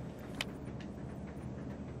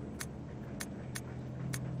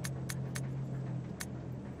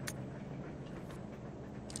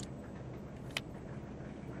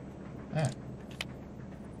 Ah.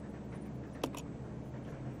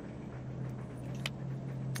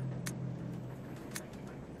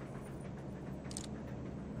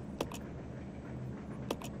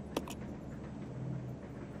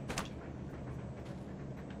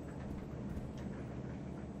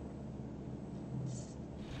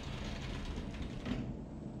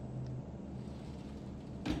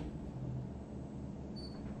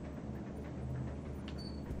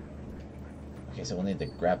 Okay, so we'll need the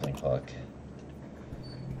grappling hook.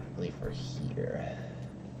 I believe we're here.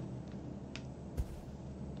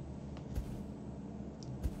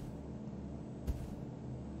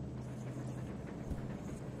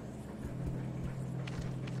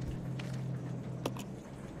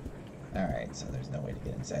 Alright, so there's no way to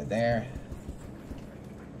get inside there.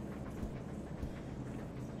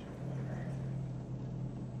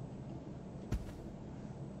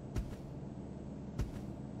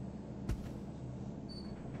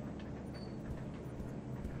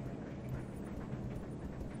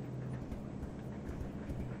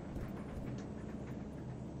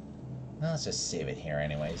 Well, let's just save it here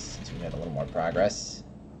anyways, since we've had a little more progress.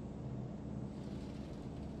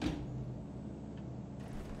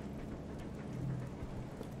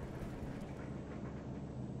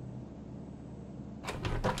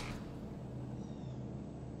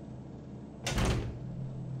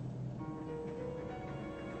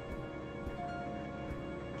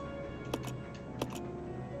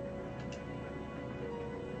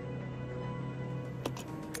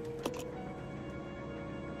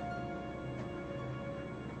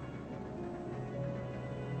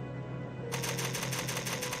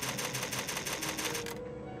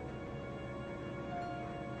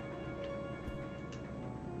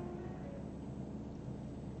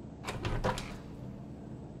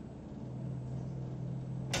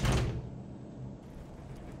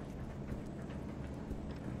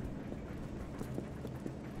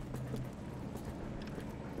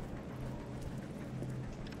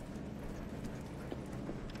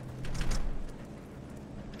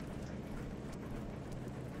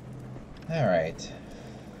 Alright.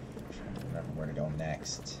 Trying to remember where to go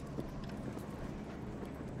next.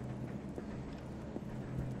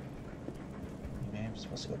 Maybe I'm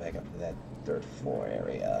supposed to go back up to that 3rd floor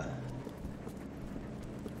area.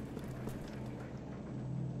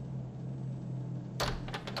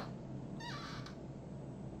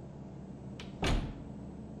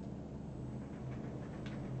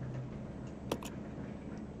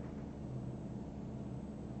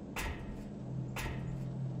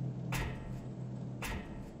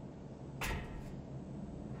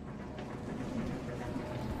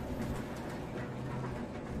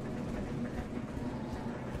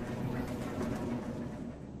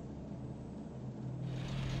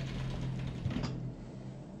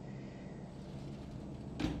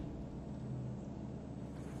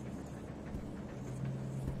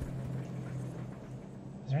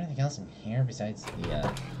 Is there anything else in here besides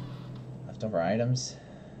the leftover items?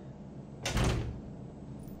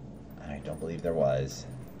 I don't believe there was.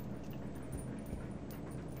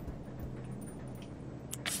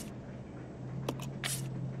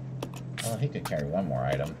 Well, he could carry one more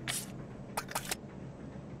item.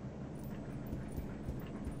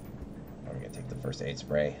 Or we gotta take the first aid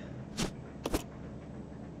spray. I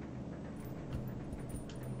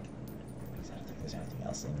don't think there's anything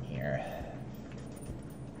else in here.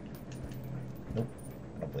 Nope,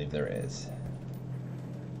 I don't believe there is.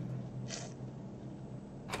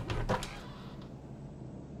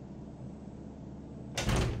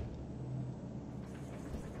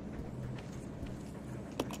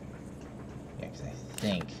 Yeah, because I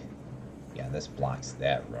think, yeah, this blocks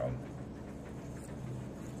that room.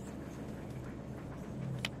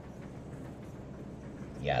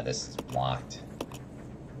 Yeah, this is blocked.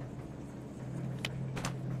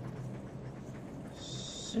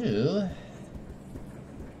 So,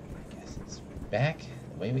 guess it's back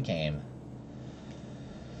the way we came.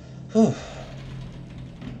 Whew.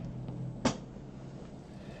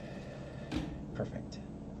 Perfect.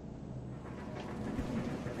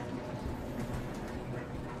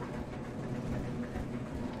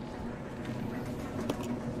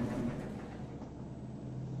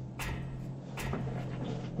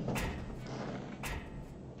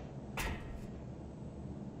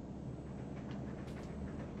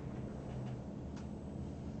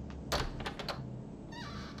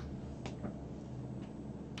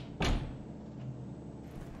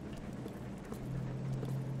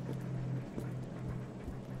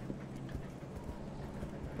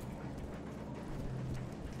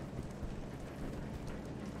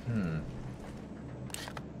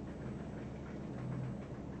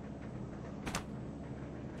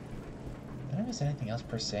 miss anything else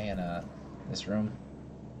per se in this room?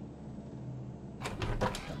 I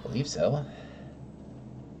don't believe so.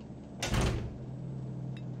 This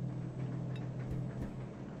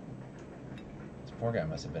poor guy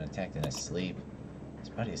must have been attacked in his sleep. His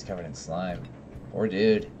body is covered in slime. Poor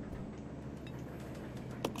dude.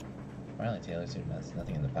 Finally, Taylor suit,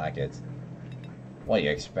 nothing in the pockets. What, you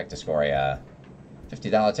expect to score a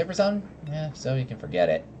 $50 tip or something? Yeah, so you can forget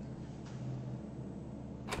it.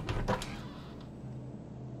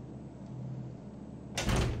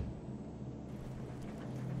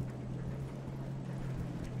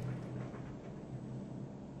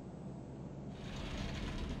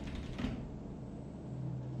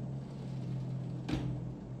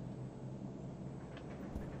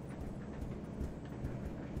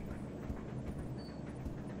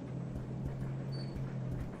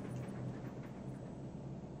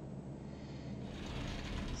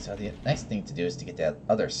 So the next thing to do is to get that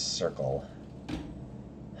other circle. The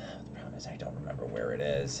problem is I don't remember where it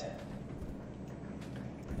is.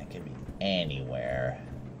 It could be anywhere.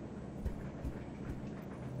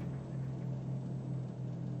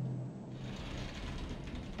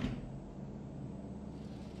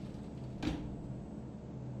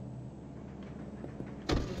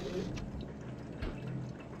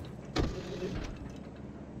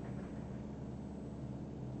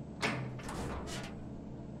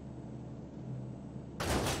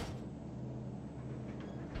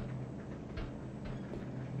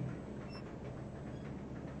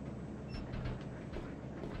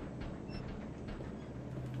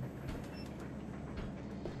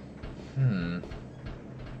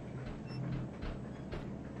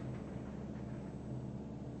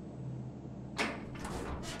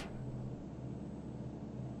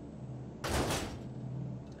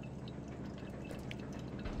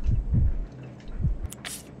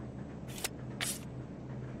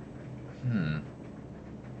 I'm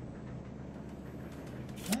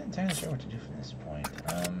not entirely sure what to do from this point.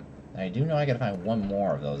 I do know I gotta find one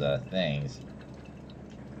more of those things.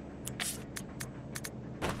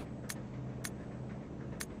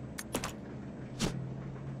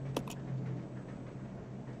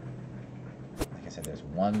 Like I said, there's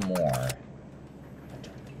one more. But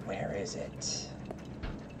where is it?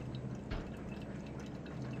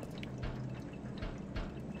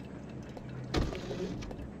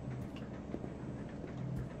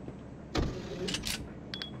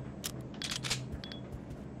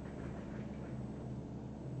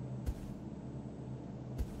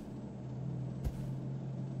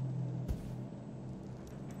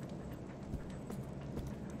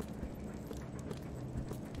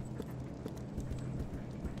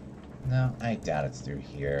 No, I doubt it's through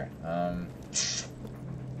here.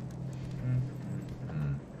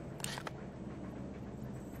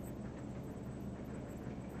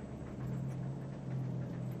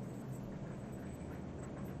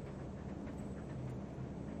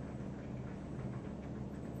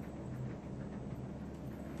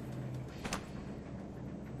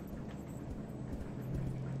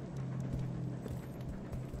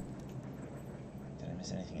 Did I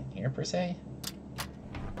miss anything in here, per se?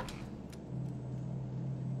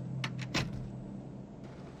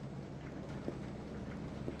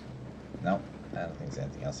 Nope, I don't think there's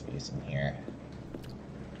anything else of use in here.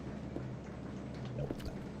 Nope.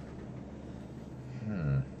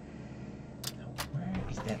 Where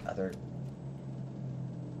is that other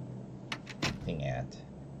thing at?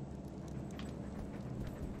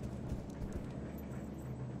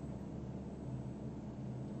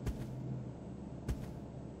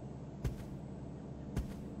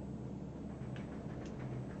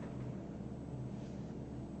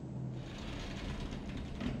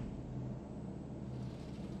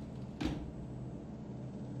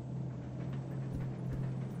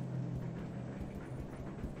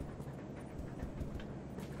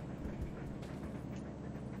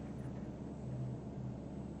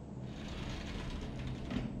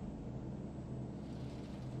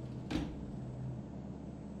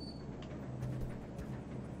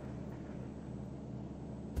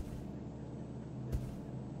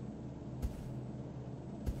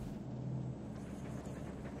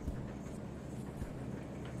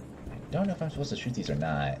 I don't know if I'm supposed to shoot these or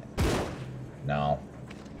not. No.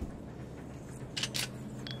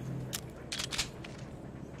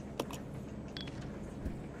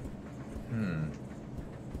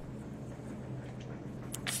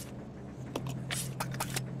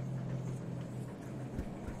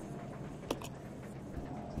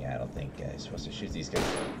 Yeah, I don't think I'm supposed to shoot these guys.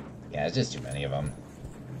 Yeah, it's just too many of them.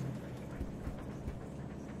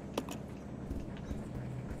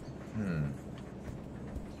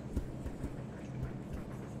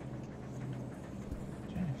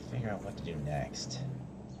 figure out what to do next.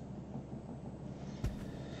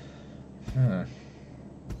 So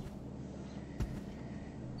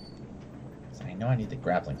I know I need the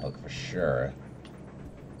grappling hook for sure.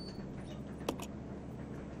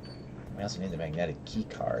 We also need the magnetic key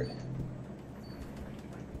card.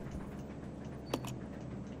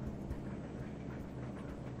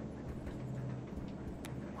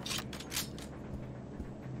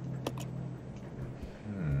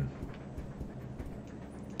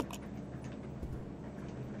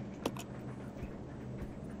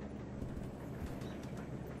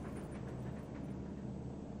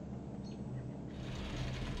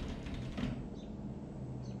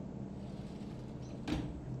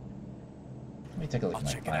 Take a look at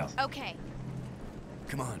my files. Okay.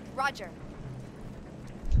 Come on. Roger.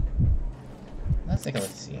 Let's take a look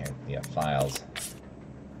see here. Yeah, files.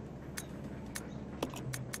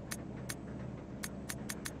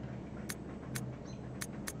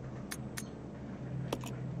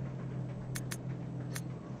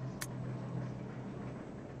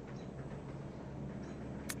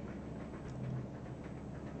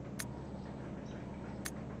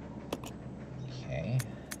 Okay.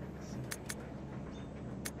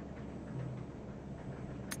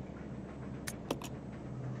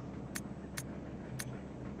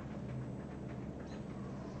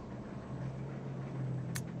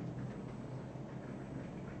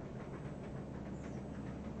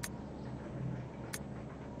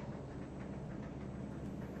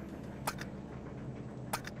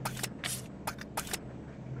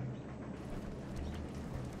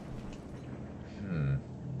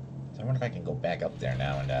 I wonder if I can go back up there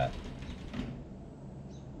now and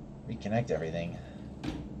reconnect everything.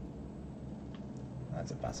 That's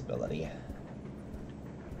a possibility.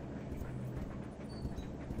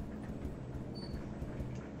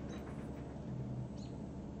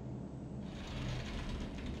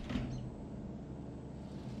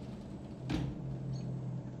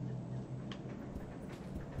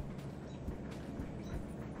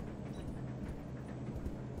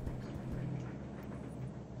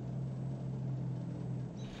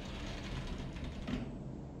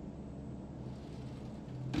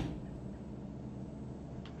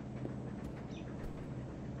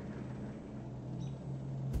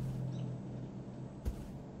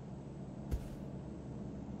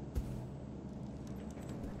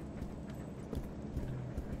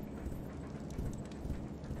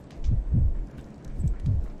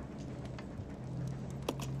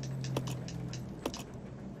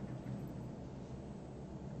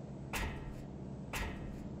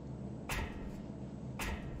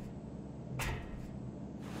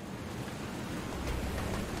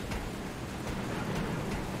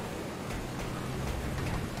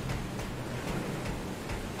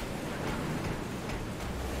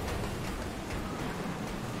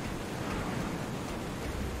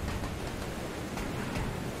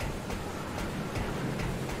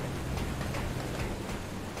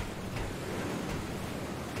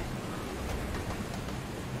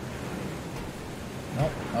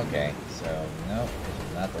 Nope. Okay, so nope, this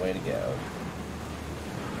is not the way to go.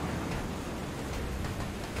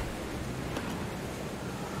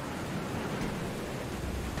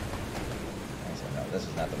 Okay, so no, this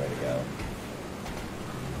is not the way to go.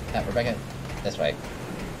 Yeah, Rebecca, this way.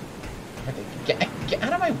 Rebecca, get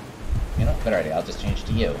out of my... You know, better idea, I'll just change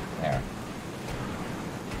to you. There.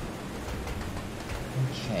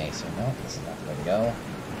 Okay, so no, this is not the way to go.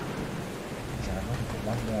 So I'm looking for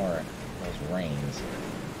one more. Those rings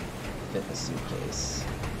fit the suitcase.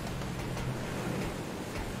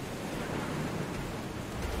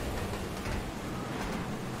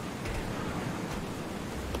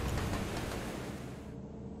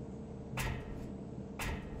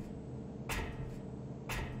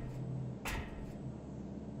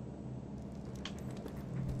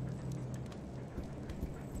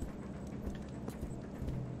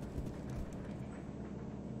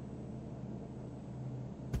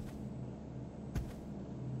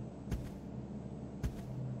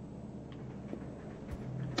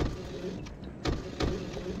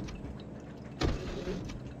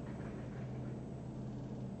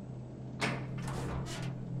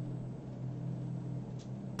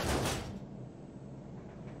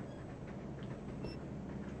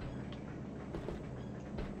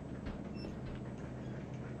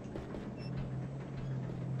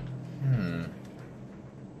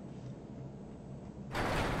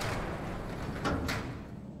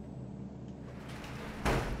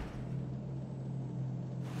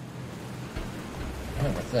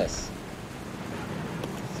 What's this?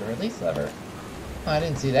 It's the release lever. Oh, I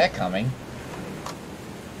didn't see that coming.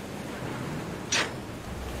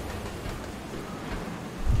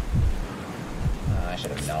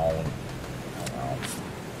 should have known. Oh well.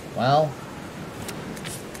 Well,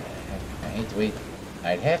 I hate to wait.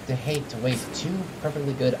 I'd have to hate to waste 2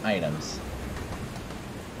 perfectly good items.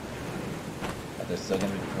 But there's still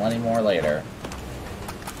gonna be plenty more later.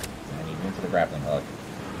 I need room for the grappling hook.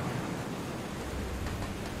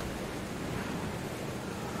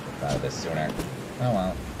 Should've thought of this sooner. Oh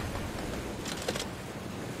well.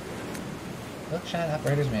 Hookshot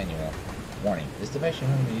Operator's Manual. Warning. This device should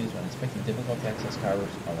only be used when inspecting difficult to access cars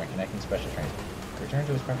or when connecting special trains. Return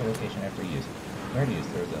to its proper location after use. Where to use?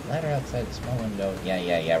 There is a ladder outside the small window. Yeah,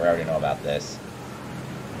 we already know about this.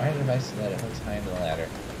 Fire the device so that it hooks high into the ladder.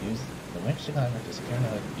 Use the winch to climb or to secure the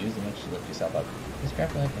hook. Use the winch to lift yourself up. This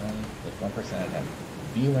grappling hook can only lift 1 person at a time.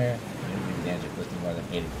 Be aware, you don't do damage if lifting more than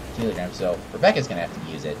 80 kilograms, so Rebecca's gonna have to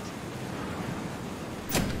use it.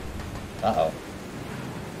 Uh-oh.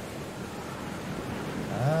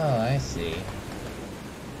 Oh, I see.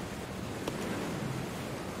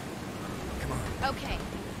 Come on. Okay.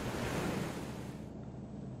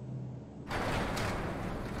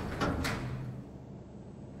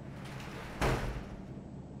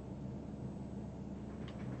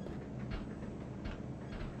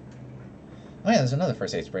 Oh yeah, there's another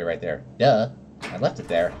first aid spray right there. Duh. I left it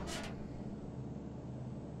there.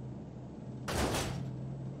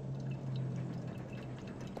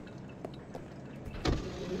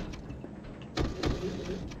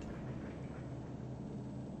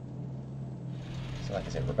 So like I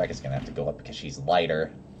said, Rebecca's gonna have to go up because she's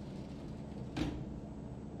lighter.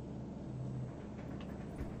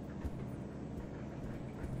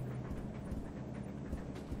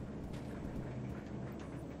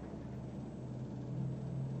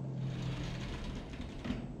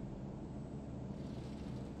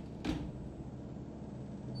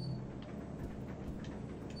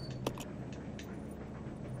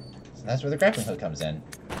 So that's where the grappling hook comes in.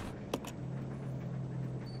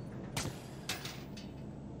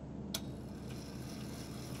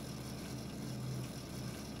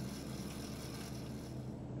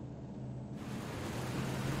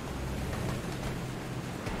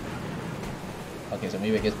 Okay, so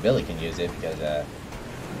maybe I guess Billy can use it because,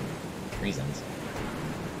 reasons.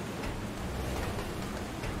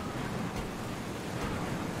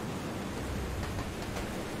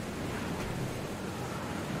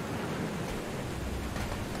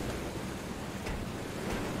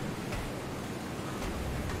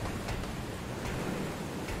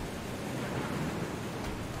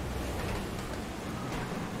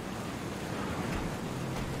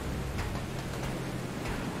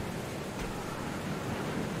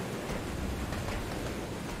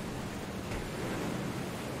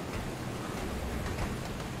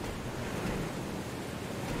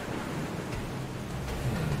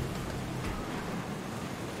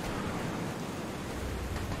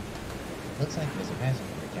 Looks like there's a passenger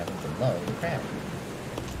cabin below the craft.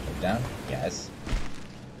 Jump down? Yes.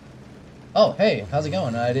 Oh, hey, how's it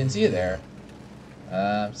going? I didn't see you there.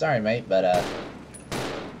 Sorry, mate, but, I'll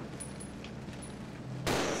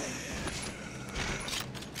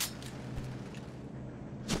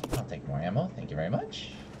take more ammo. Thank you very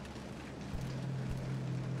much.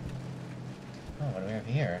 Oh, what do we have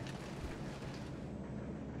here?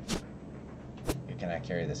 You cannot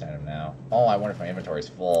carry this item now. Oh, I wonder if my inventory is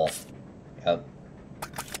full. Yep.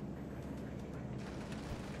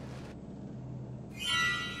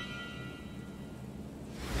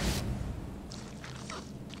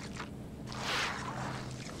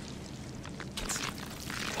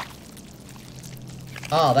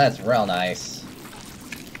 Oh, that's real nice.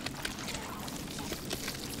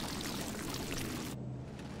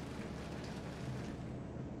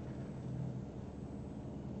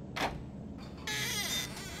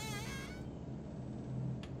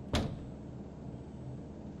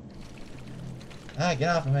 Ah, get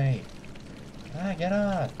off of me! Ah, get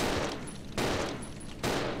off!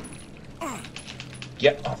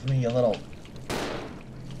 Get off me, you little...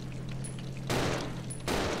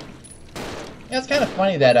 Yeah, it's kind of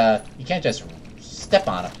funny that, you can't just step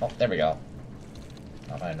on it. Oh, there we go.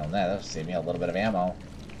 Oh, if I had known that, that would save me a little bit of ammo.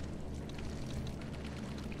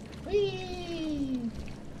 Whee!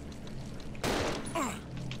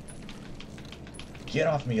 Get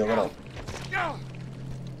off me, you little...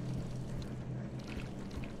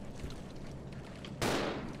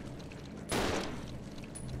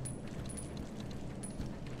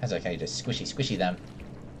 That's okay, just squishy them.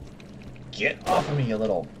 Get off of me, you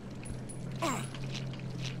little...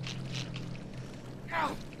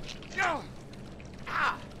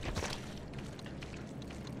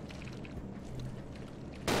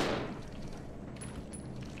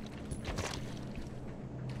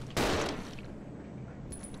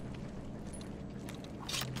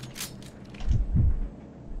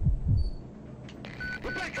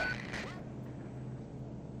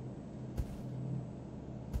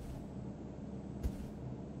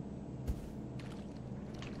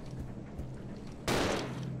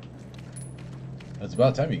 It's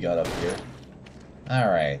about time you got up here.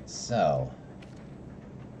 Alright, so...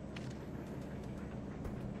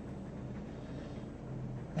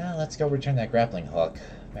 now let's go return that grappling hook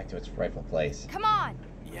back to its rightful place. Come on!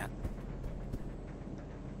 Yeah.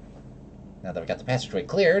 Now that we got the passageway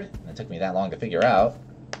cleared, and it took me that long to figure out.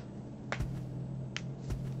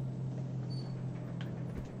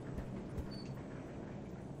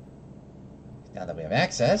 Now that we have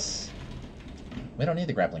access, we don't need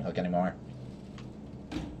the grappling hook anymore.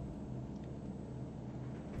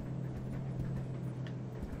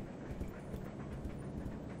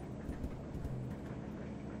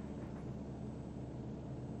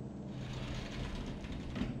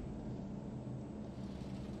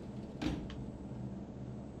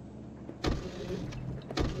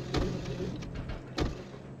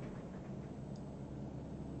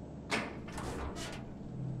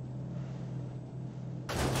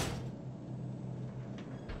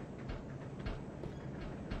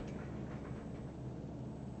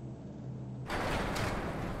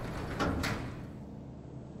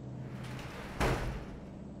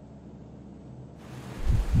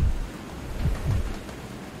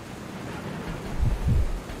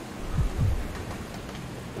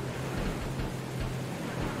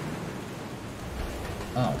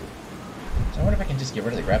 Oh. So I wonder if I can just get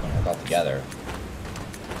rid of the grappling hook altogether.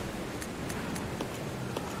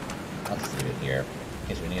 I'll just leave it here, in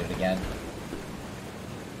case we need it again.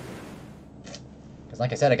 Because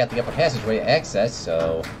like I said, I got the upper passageway access,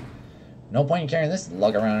 so... no point in carrying this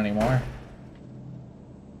lug around anymore.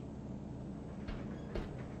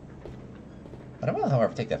 But I will,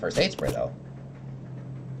 however, take that first aid spray, though.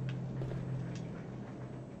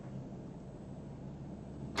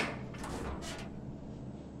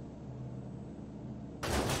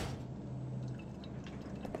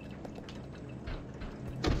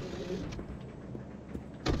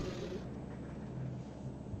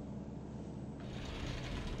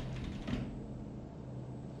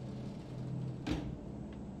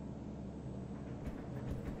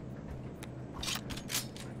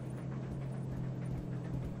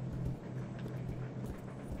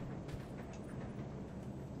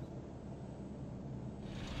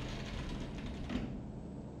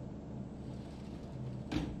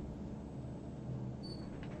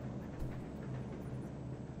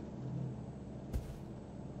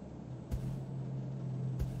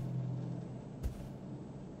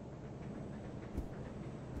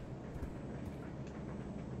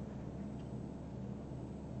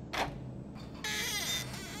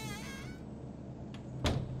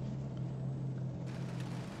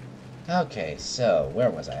 Okay, so, where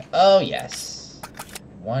was I? Oh, yes.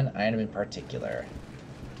 One item in particular.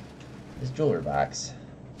 This jewelry box.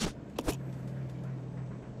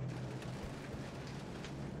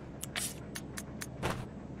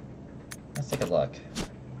 Let's take a look.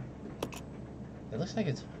 It looks like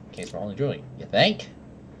it's a case for holding jewelry. You think?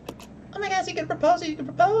 Oh my gosh, you can propose? You can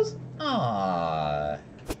propose? Aww.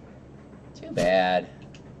 Too bad.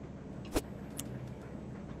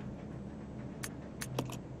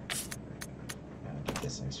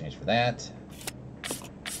 In exchange for that.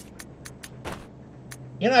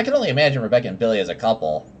 You know, I can only imagine Rebecca and Billy as a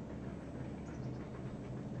couple.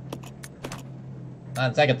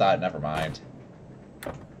 On second thought, never mind.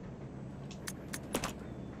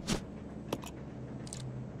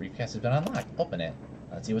 Briefcase has been unlocked. Open it.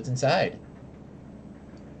 Let's see what's inside.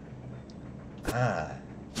 Ah.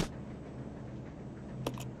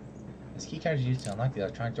 This keycard is used to unlock the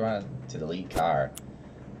electronic door to the lead car.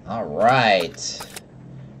 Alright.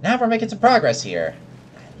 Now we're making some progress here.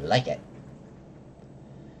 I like it.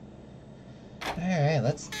 Alright,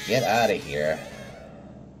 let's get out of here.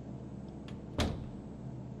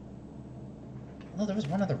 Oh, there was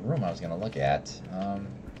one other room I was going to look at.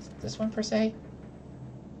 This one per se?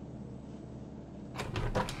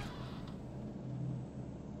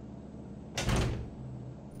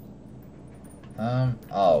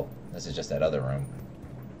 Oh, this is just that other room.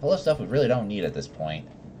 Full of stuff we really don't need at this point.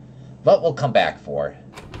 But we'll come back for.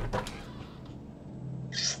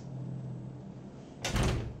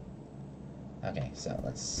 Okay, so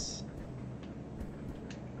let's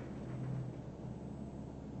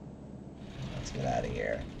get out of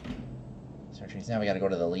here. So which means now we gotta go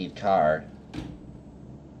to the lead car.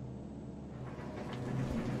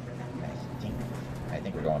 I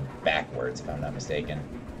think we're going backwards if I'm not mistaken.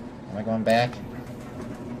 Am I going back?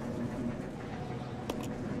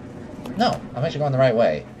 No, I'm actually going the right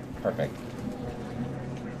way. Perfect.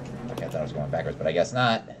 Okay, I thought I was going backwards, but I guess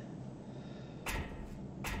not.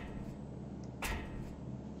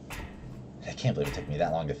 I can't believe it took me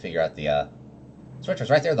that long to figure out the switch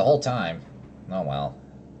was right there the whole time. Oh well.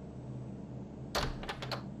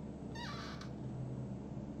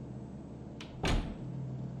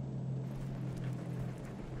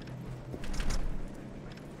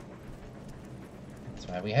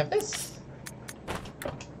 we have this.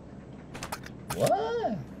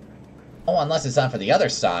 What? Oh, unless it's on for the other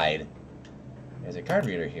side. There's a card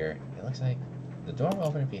reader here. It looks like the door will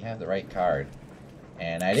open if you have the right card.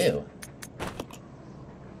 And I do.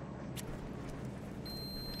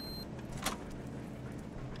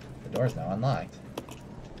 The door's now unlocked.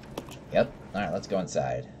 Yep. Alright, let's go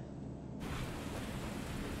inside.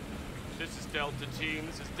 This is Delta Team.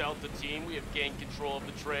 This is Delta Team. We have gained control of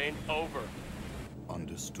the train. Over.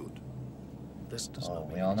 Understood. This does Oh, not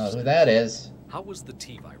we make all any know who sense. that is. How was the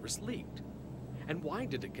T-virus leaked? And why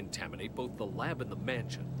did it contaminate both the lab and the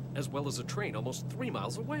mansion, as well as a train almost 3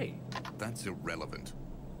 miles away? That's irrelevant.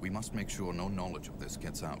 We must make sure no knowledge of this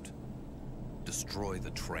gets out. Destroy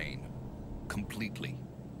the train. Completely.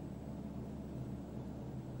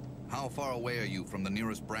 How far away are you from the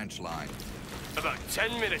nearest branch line? About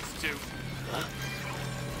 10 minutes to...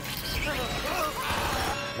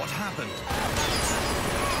 What happened?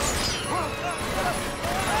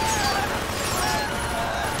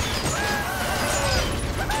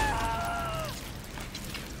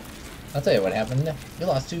 I'll tell you what happened. You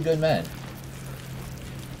lost 2 good men.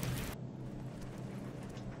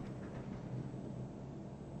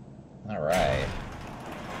 Alright.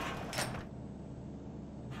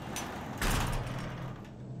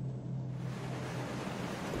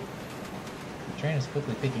 The train is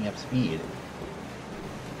quickly picking up speed.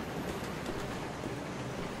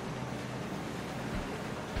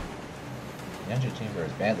 The engine chamber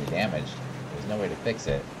is badly damaged. There's no way to fix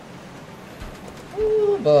it.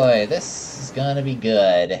 Ooh boy, this is gonna be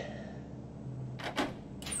good.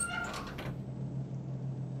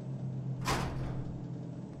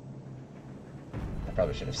 I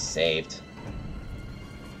probably should have saved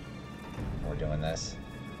before doing this.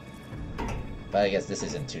 But I guess this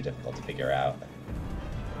isn't too difficult to figure out.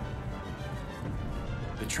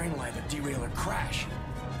 The train will either derail or crash.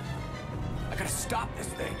 I gotta stop this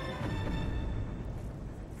thing.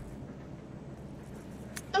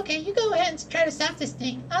 Okay, you go ahead and try to stop this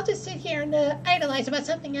thing. I'll just sit here and idolize about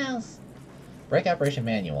something else. Brake operation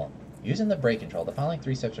manual. Using the brake control, the following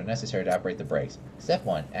 3 steps are necessary to operate the brakes. Step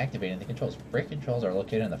 1, activating the controls. Brake controls are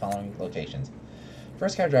located in the following locations.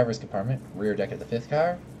 First car driver's compartment, rear deck of the 5th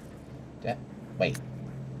car. Wait.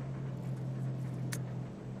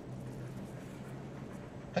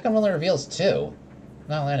 How come it only reveals 2?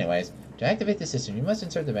 Well, anyways. To activate the system, you must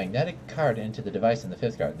insert the magnetic card into the device in the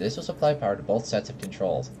 5th car. This will supply power to both sets of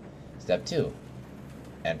controls. Step 2.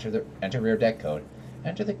 Enter rear deck code.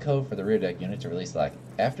 Enter the code for the rear deck unit to release lock.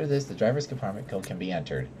 After this, the driver's compartment code can be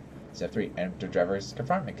entered. Step 3. Enter driver's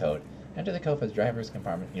compartment code. Enter the code for the driver's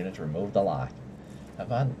compartment unit to remove the lock.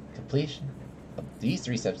 Upon completion of these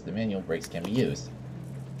 3 steps, the manual brakes can be used.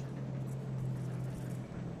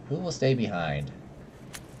 Who will stay behind?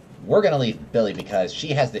 We're gonna leave Billy because she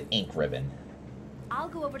has the ink ribbon. I'll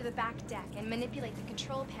go over to the back deck and manipulate the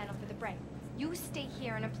control panel for the brake. You stay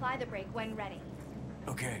here and apply the brake when ready.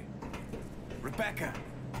 Okay. Rebecca,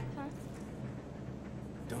 Huh?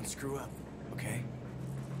 don't screw up, okay?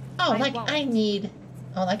 Oh, I like won't. I need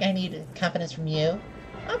confidence from you.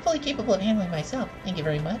 I'm fully capable of handling myself. Thank you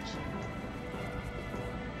very much.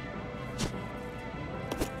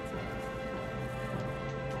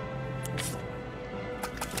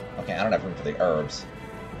 Okay, I don't have room for the herbs.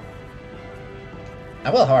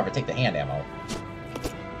 I will, however, take the hand ammo.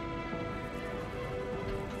 Okay,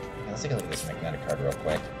 let's take a look at this magnetic card real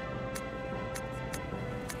quick.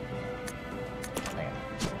 Hang on.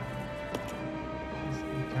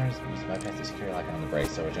 This card is used to bypass the security lock on the brake,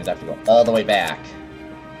 so which means I have to go all the way back.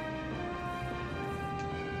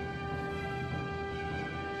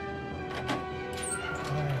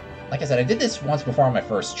 Like I said, I did this once before on my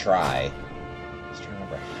first try. Just trying to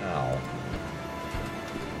remember how.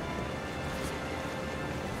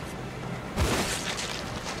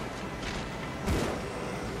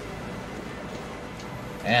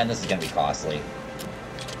 And this is going to be costly.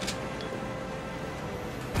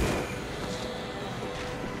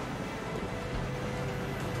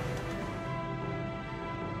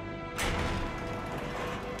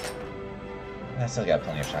 I still got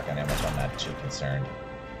plenty of shotgun ammo, so I'm not too concerned.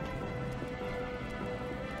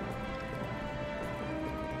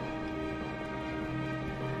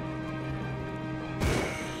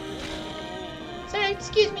 Sorry,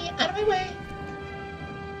 excuse me, out of my way.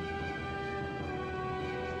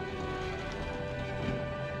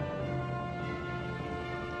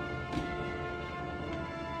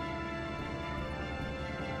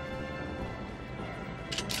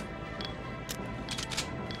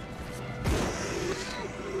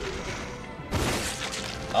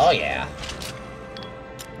 Oh yeah.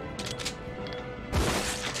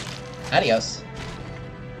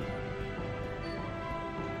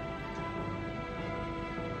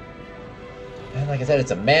 And like I said, it's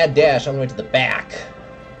a mad dash all the way to the back.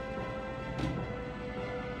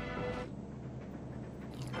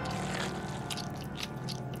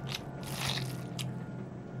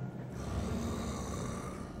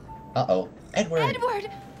 Uh-oh. Edward! Edward!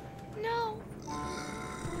 No.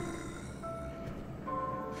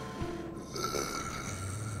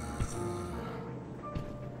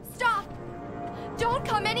 Stop! Don't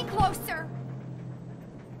come any closer!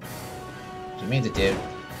 She means it, dude.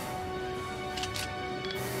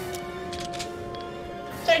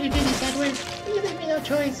 Sorry to do this, Edward. You leave me no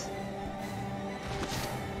choice.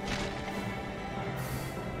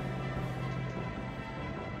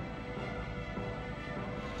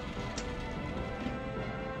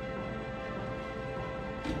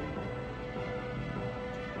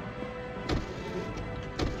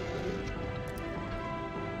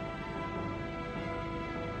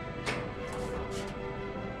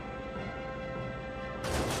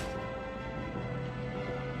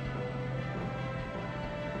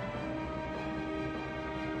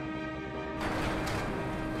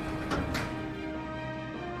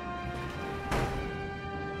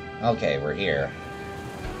 Okay, we're here.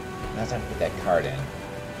 Now it's time to put that card in.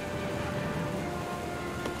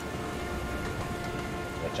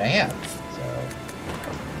 Which I have, so...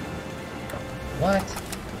 What?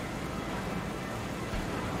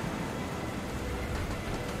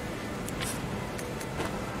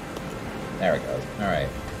 There it goes. Alright.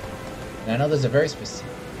 Now I know there's a very specific...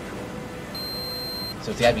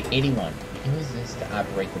 So it's gotta be 81. Use this to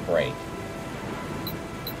operate the brake.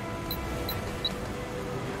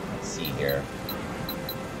 Here.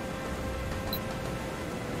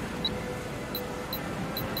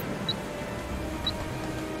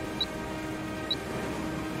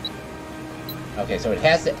 Okay, so it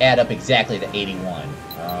has to add up exactly to 81.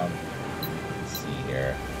 Let's see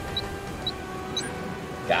here.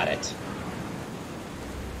 Got it.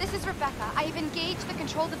 This is Rebecca. I have engaged the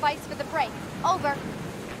control device for the brake. Over.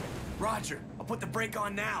 Roger. I'll put the brake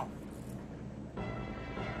on now.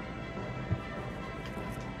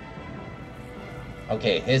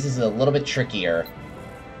 Okay, his is a little bit trickier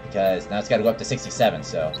because now it's got to go up to 67,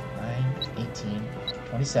 so 9, 18,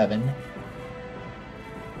 27,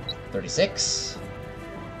 36,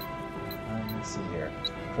 let's see here,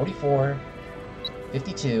 44,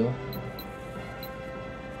 52,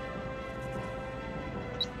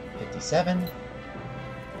 57,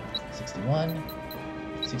 61,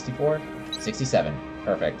 64, 67.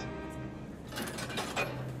 Perfect.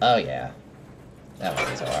 Oh yeah, that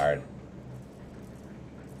wasn't so hard.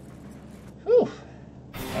 Whew.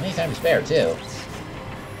 Plenty of time to spare, too.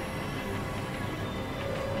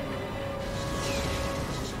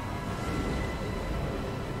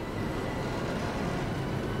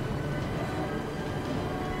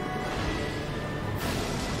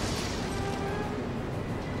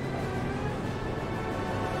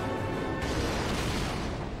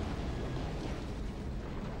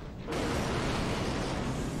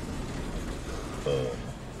 Boom.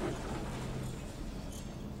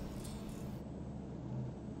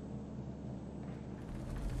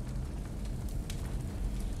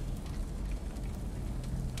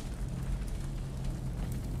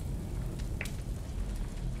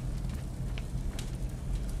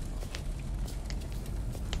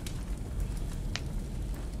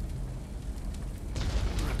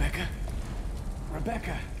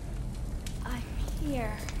 Rebecca! I'm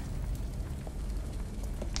here.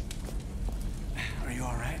 Are you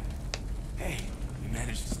alright? Hey, we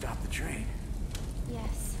managed to stop the train.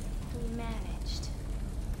 Yes, we managed.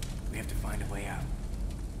 We have to find a way out.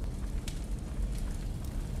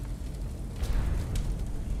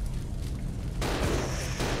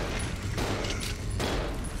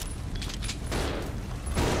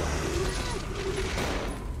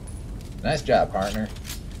 Nice job, partner.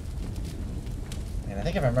 And I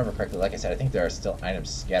think if I remember correctly, like I said, I think there are still items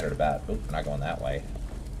scattered about. Oop, I'm not going that way.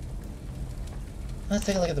 Let's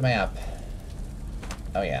take a look at the map.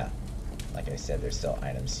 Oh yeah. Like I said, there's still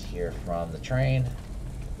items here from the train.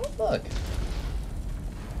 Oh, look.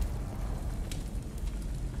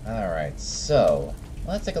 Alright, so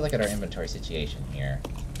let's take a look at our inventory situation here.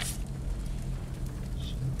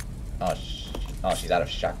 Oh, she's out of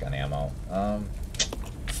shotgun ammo.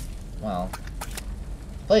 Well,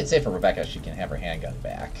 play it safe for Rebecca. She can have her handgun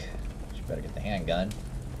back. She better get the handgun.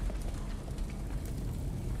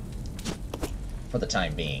 For the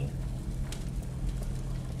time being.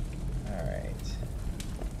 Alright.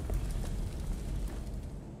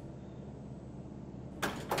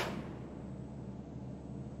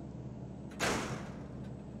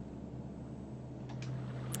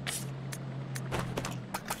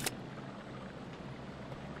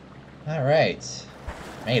 Alright.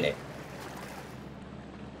 Made it.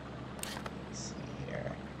 Let's see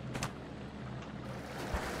here.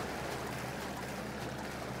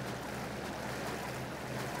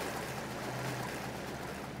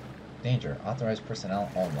 Danger. Authorized personnel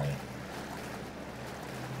only.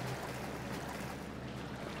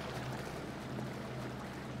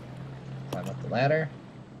 Climb up the ladder.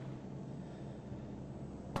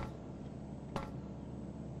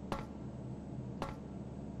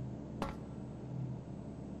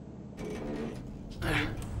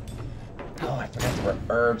 Oh, I forgot there were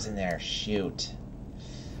herbs in there. Shoot.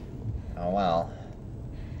 Oh well.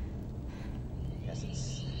 Guess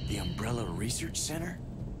it's The Umbrella Research Center?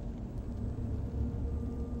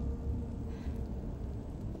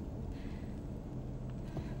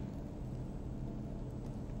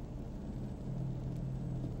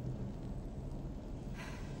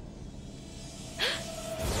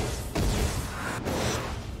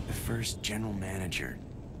 The first general manager,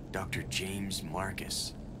 Dr. James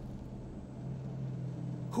Marcus.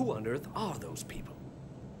 Who on earth are those people?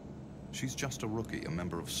 She's just a rookie, a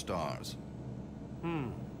member of STARS.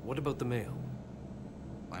 What about the male?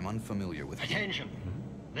 I'm unfamiliar with him. Attention!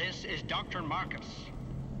 This is Dr. Marcus.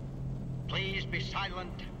 Please be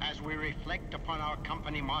silent as we reflect upon our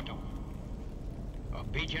company motto.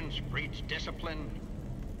 Obedience breeds discipline.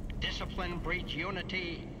 Discipline breeds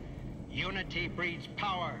unity. Unity breeds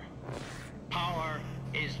power. Power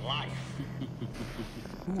is life.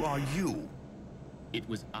 Who are you? It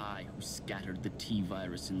was I who scattered the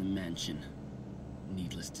T-virus in the mansion.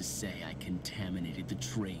 Needless to say, I contaminated the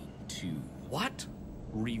train, too. What?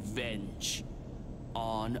 Revenge.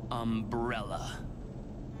 On Umbrella.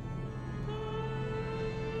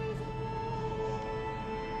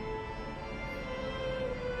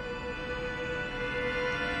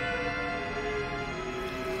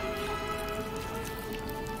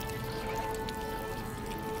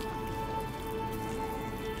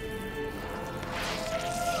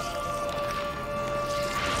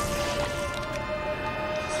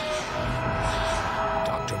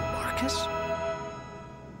 Dr. Marcus?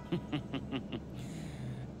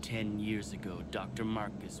 10 years ago, Dr.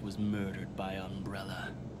 Marcus was murdered by Umbrella.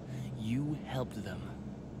 You helped them,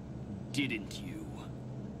 didn't you?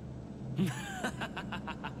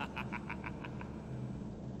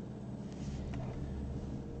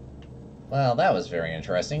 Well, that was very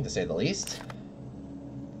interesting, to say the least.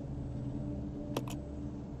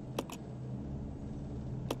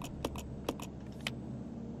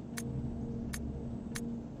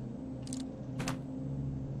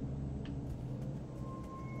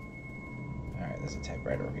 Alright, there's a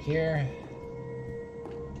typewriter over here.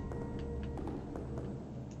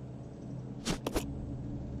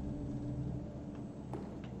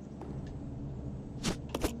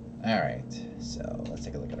 Alright, so let's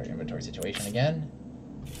take a look at our inventory situation again.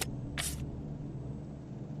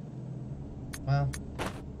 Well.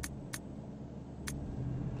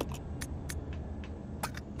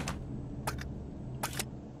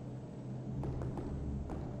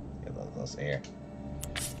 Get a little closer here.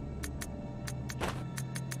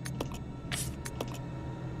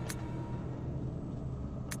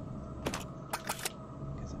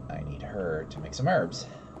 Because I need her to make some herbs.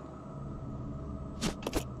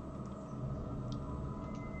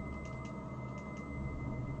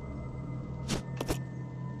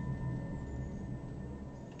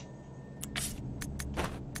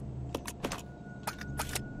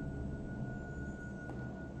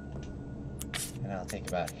 And I'll take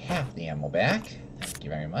about half the ammo back. Thank you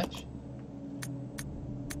very much.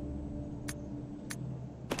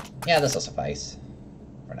 Yeah, this will suffice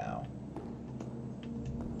for now.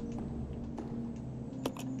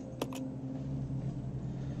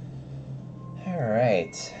 All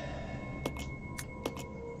right.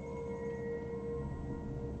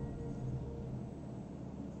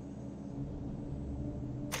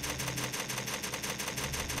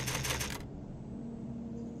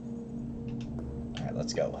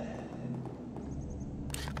 Let's go.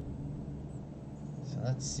 So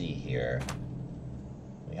let's see here.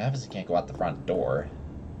 We obviously can't go out the front door.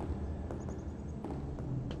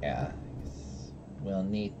 Yeah. We'll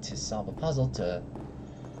need to solve a puzzle to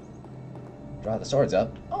draw the swords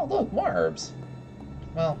up. Oh, look, more herbs.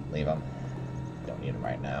 Well, leave them. Don't need them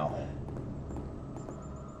right now.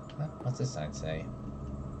 Huh? What's this sign say?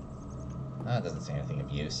 Oh, it doesn't say anything of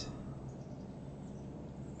use.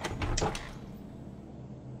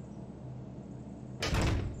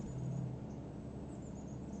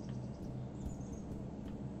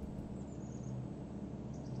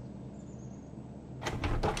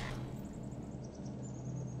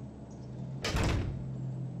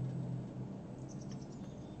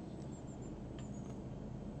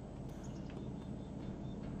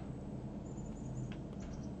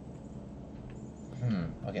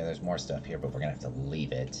 Okay, there's more stuff here, but we're gonna have to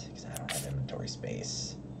leave it because I don't have inventory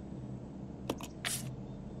space.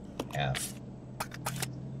 Yeah.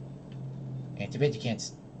 Ain't too bad you can't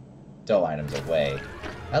stow items away.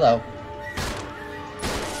 Hello.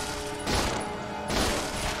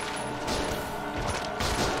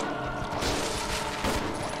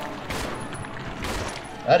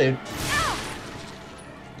 Oh, dude.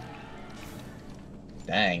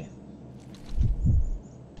 Dang.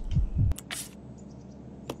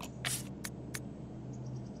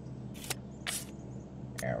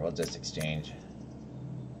 Here, we'll just exchange.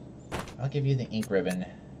 I'll give you the ink ribbon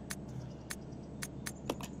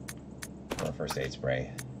for a first aid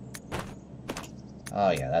spray.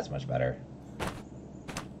 Oh yeah, that's much better.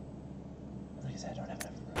 Like I said, I don't have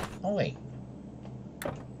enough room. Oh wait.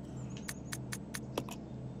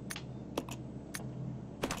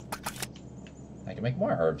 I can make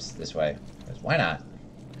more herbs this way. Because why not?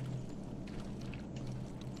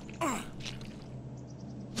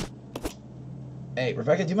 Hey,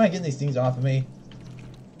 Rebecca, do you mind getting these things off of me?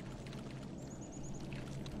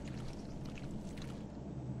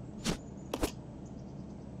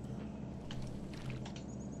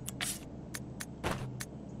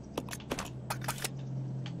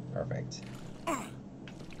 Perfect.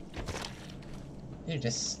 Dude,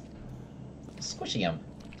 just squishy them.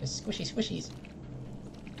 Just squishy squishies.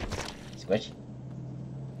 Squish.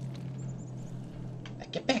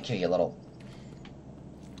 Get back here, you little...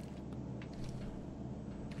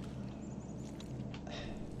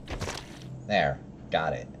 There.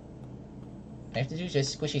 Got it. All I have to do is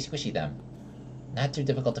just squishy squishy them. Not too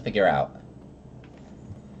difficult to figure out.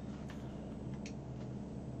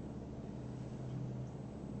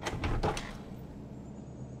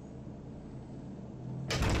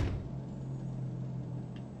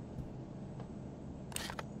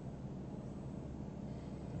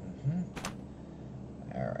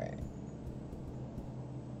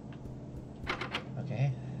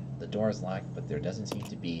 Is locked, but there doesn't seem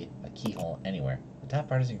to be a keyhole anywhere. The top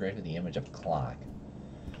part is engraved with the image of a clock.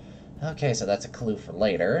 Okay, so that's a clue for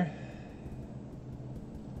later.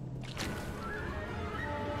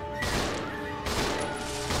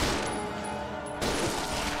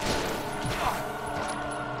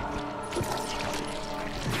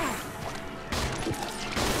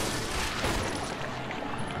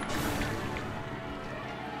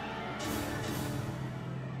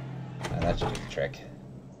 That should do the trick.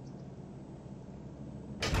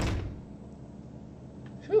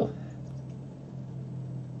 Whew.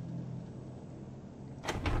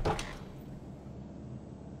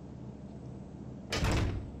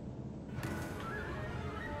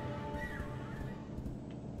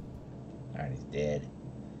 Alright, he's dead.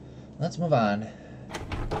 Let's move on.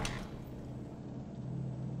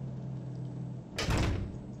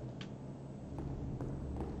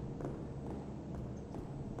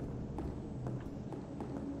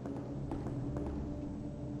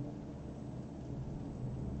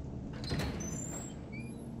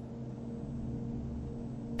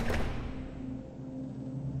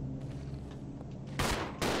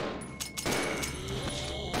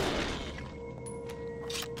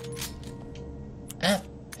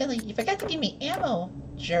 Billy, you forgot to give me ammo,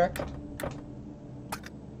 jerk.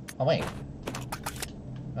 Oh, wait.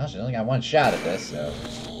 Well, she only got one shot at this, so...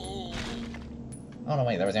 Oh, no,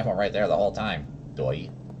 wait, there was ammo right there the whole time. Doy.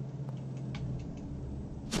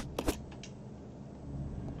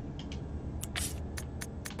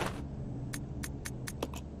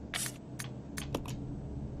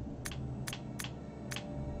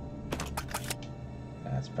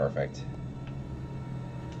 That's perfect.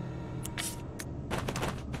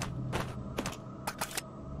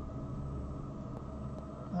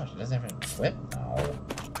 Oh, she doesn't have an equip? No.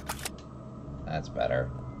 That's better.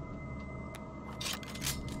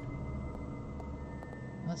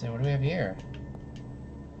 Let's see, what do we have here?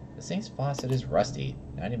 The sink's faucet is rusty.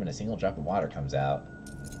 Not even a single drop of water comes out.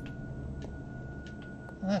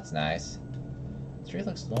 Well, that's nice. The tree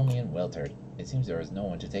looks lonely and wilted. It seems there is no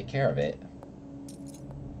one to take care of it.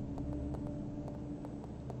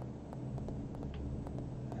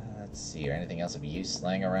 Let's see, or anything else of use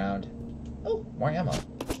laying around? Oh, more ammo.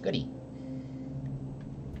 Goody.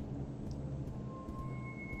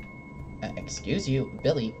 Excuse you,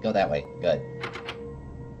 Billy, go that way. Good.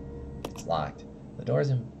 It's locked. The door is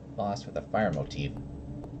embossed with a fire motif.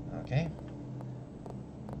 Okay.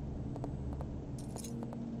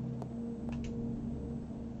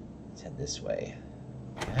 Let's head this way.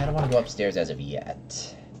 I don't want to go upstairs as of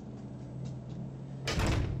yet. I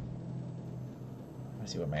want to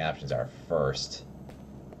see what my options are first.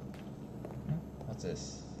 What's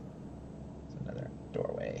this? It's another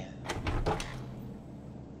doorway.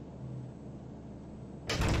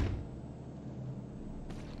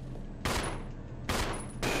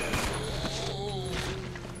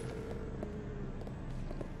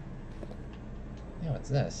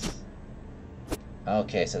 this?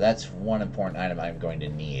 Okay, so that's one important item I'm going to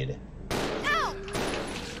need. No!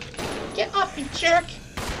 Get off me, jerk!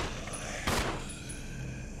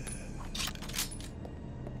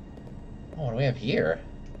 Oh, what do we have here?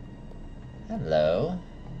 Hello.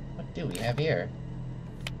 What do we have here?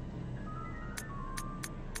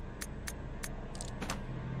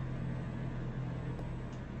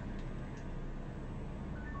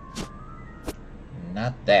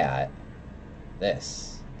 Not that.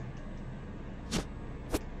 This.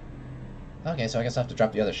 Okay, so I guess I'll have to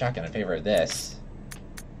drop the other shotgun in favor of this.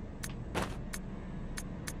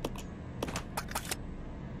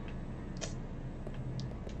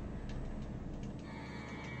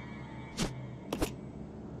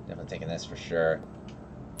 Definitely taking this for sure.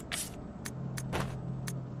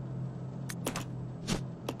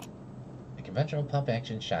 A conventional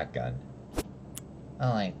pump-action shotgun.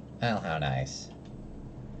 Oh, how nice.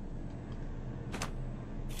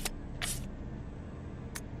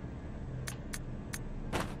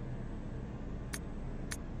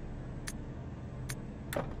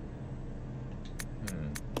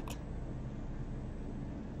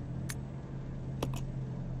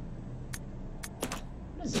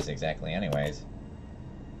 What is this exactly, anyways?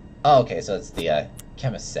 Oh, okay, so it's the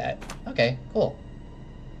chemist set. Okay, cool.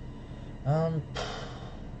 I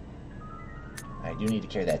do need to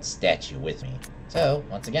carry that statue with me. So,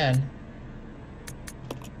 once again,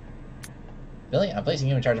 Billy, I'm placing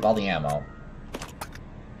you in charge of all the ammo.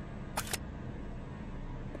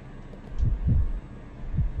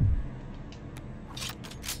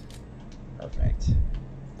 Perfect.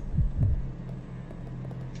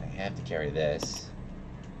 I have to carry this.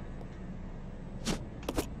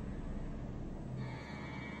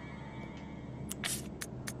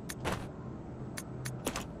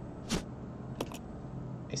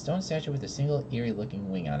 A stone statue with a single eerie-looking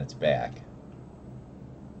wing on its back.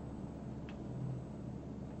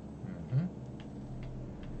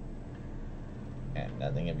 And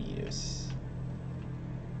nothing of use.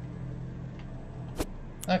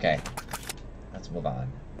 Okay. Let's move on.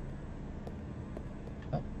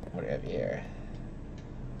 Oh, what do we have here?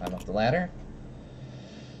 Climb up the ladder?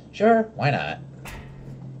 Sure, why not?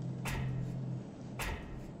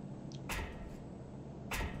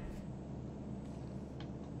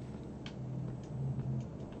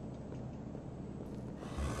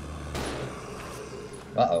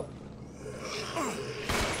 Uh-oh.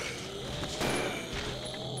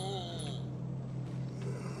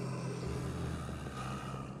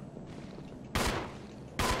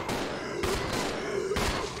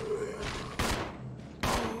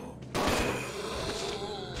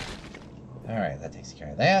 Alright, that takes care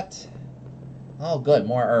of that. Oh, good,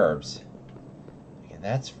 more herbs. Okay,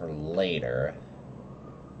 that's for later.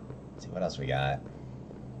 Let's see what else we got.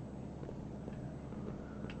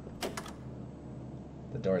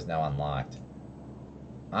 The door is now unlocked.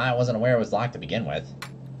 I wasn't aware it was locked to begin with.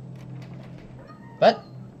 But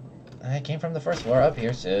I came from the first floor up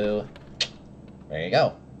here, so there you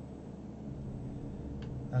go.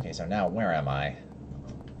 Okay, so now where am I?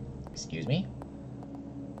 Excuse me?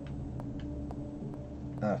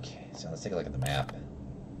 Okay, so let's take a look at the map.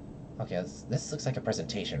 Okay, this looks like a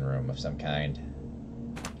presentation room of some kind.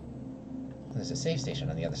 There's a save station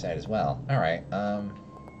on the other side as well. Alright,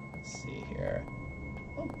 let's see here.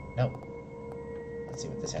 Oh, no. Let's see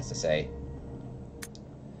what this has to say.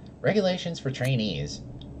 Regulations for trainees.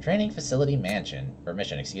 Training facility mission,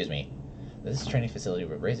 excuse me. This training facility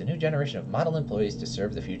will raise a new generation of model employees to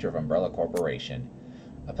serve the future of Umbrella Corporation.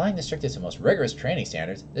 Applying the strictest and most rigorous training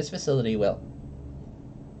standards, this facility will...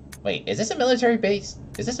 Wait, is this a military base?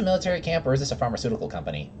 Is this a military camp, or is this a pharmaceutical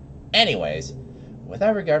company? Anyways,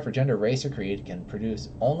 without regard for gender, race, or creed, can produce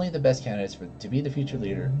only the best candidates to be the future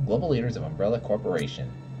global leaders of Umbrella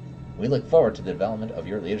Corporation. We look forward to the development of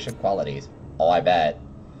your leadership qualities. Oh, I bet.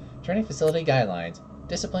 Training facility guidelines.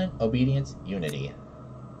 Discipline, obedience, unity.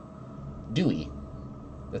 DEWI.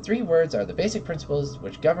 The three words are the basic principles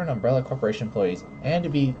which govern Umbrella Corporation employees and to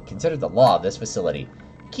be considered the law of this facility.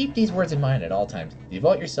 Keep these words in mind at all times.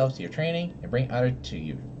 Devote yourselves to your training and bring honor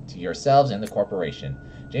to yourselves and the corporation.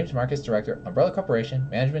 James Marcus, Director, Umbrella Corporation,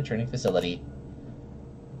 Management Training Facility.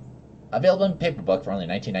 Available in paper book for only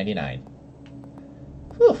 $19.99.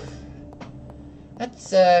 Whew.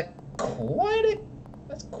 That's quite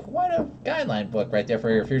a guideline book right there for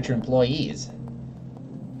your future employees.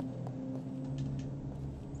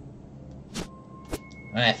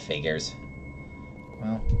 That figures.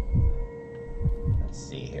 Well, let's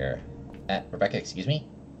see here. Rebecca, excuse me?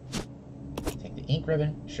 Take the ink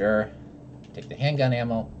ribbon, sure. Take the handgun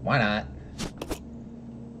ammo, why not?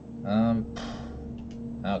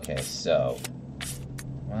 Okay, so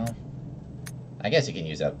well, I guess you can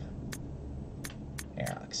use up... Here,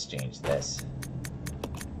 I'll exchange this.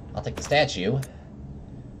 I'll take the statue. You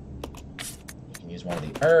can use one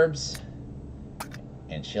of the herbs.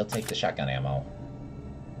 And she'll take the shotgun ammo.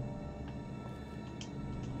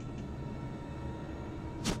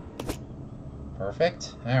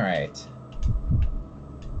 Perfect. Alright.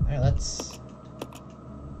 Alright, let's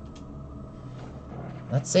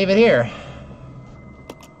save it here.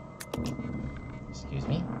 Excuse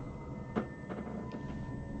me.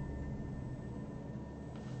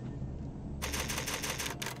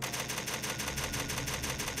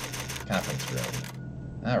 Conference room.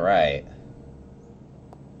 Alright.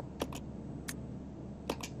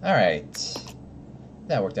 Alright.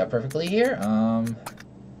 That worked out perfectly here.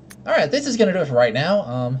 Alright, this is gonna do it for right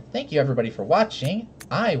now. Thank you everybody for watching.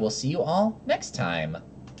 I will see you all next time.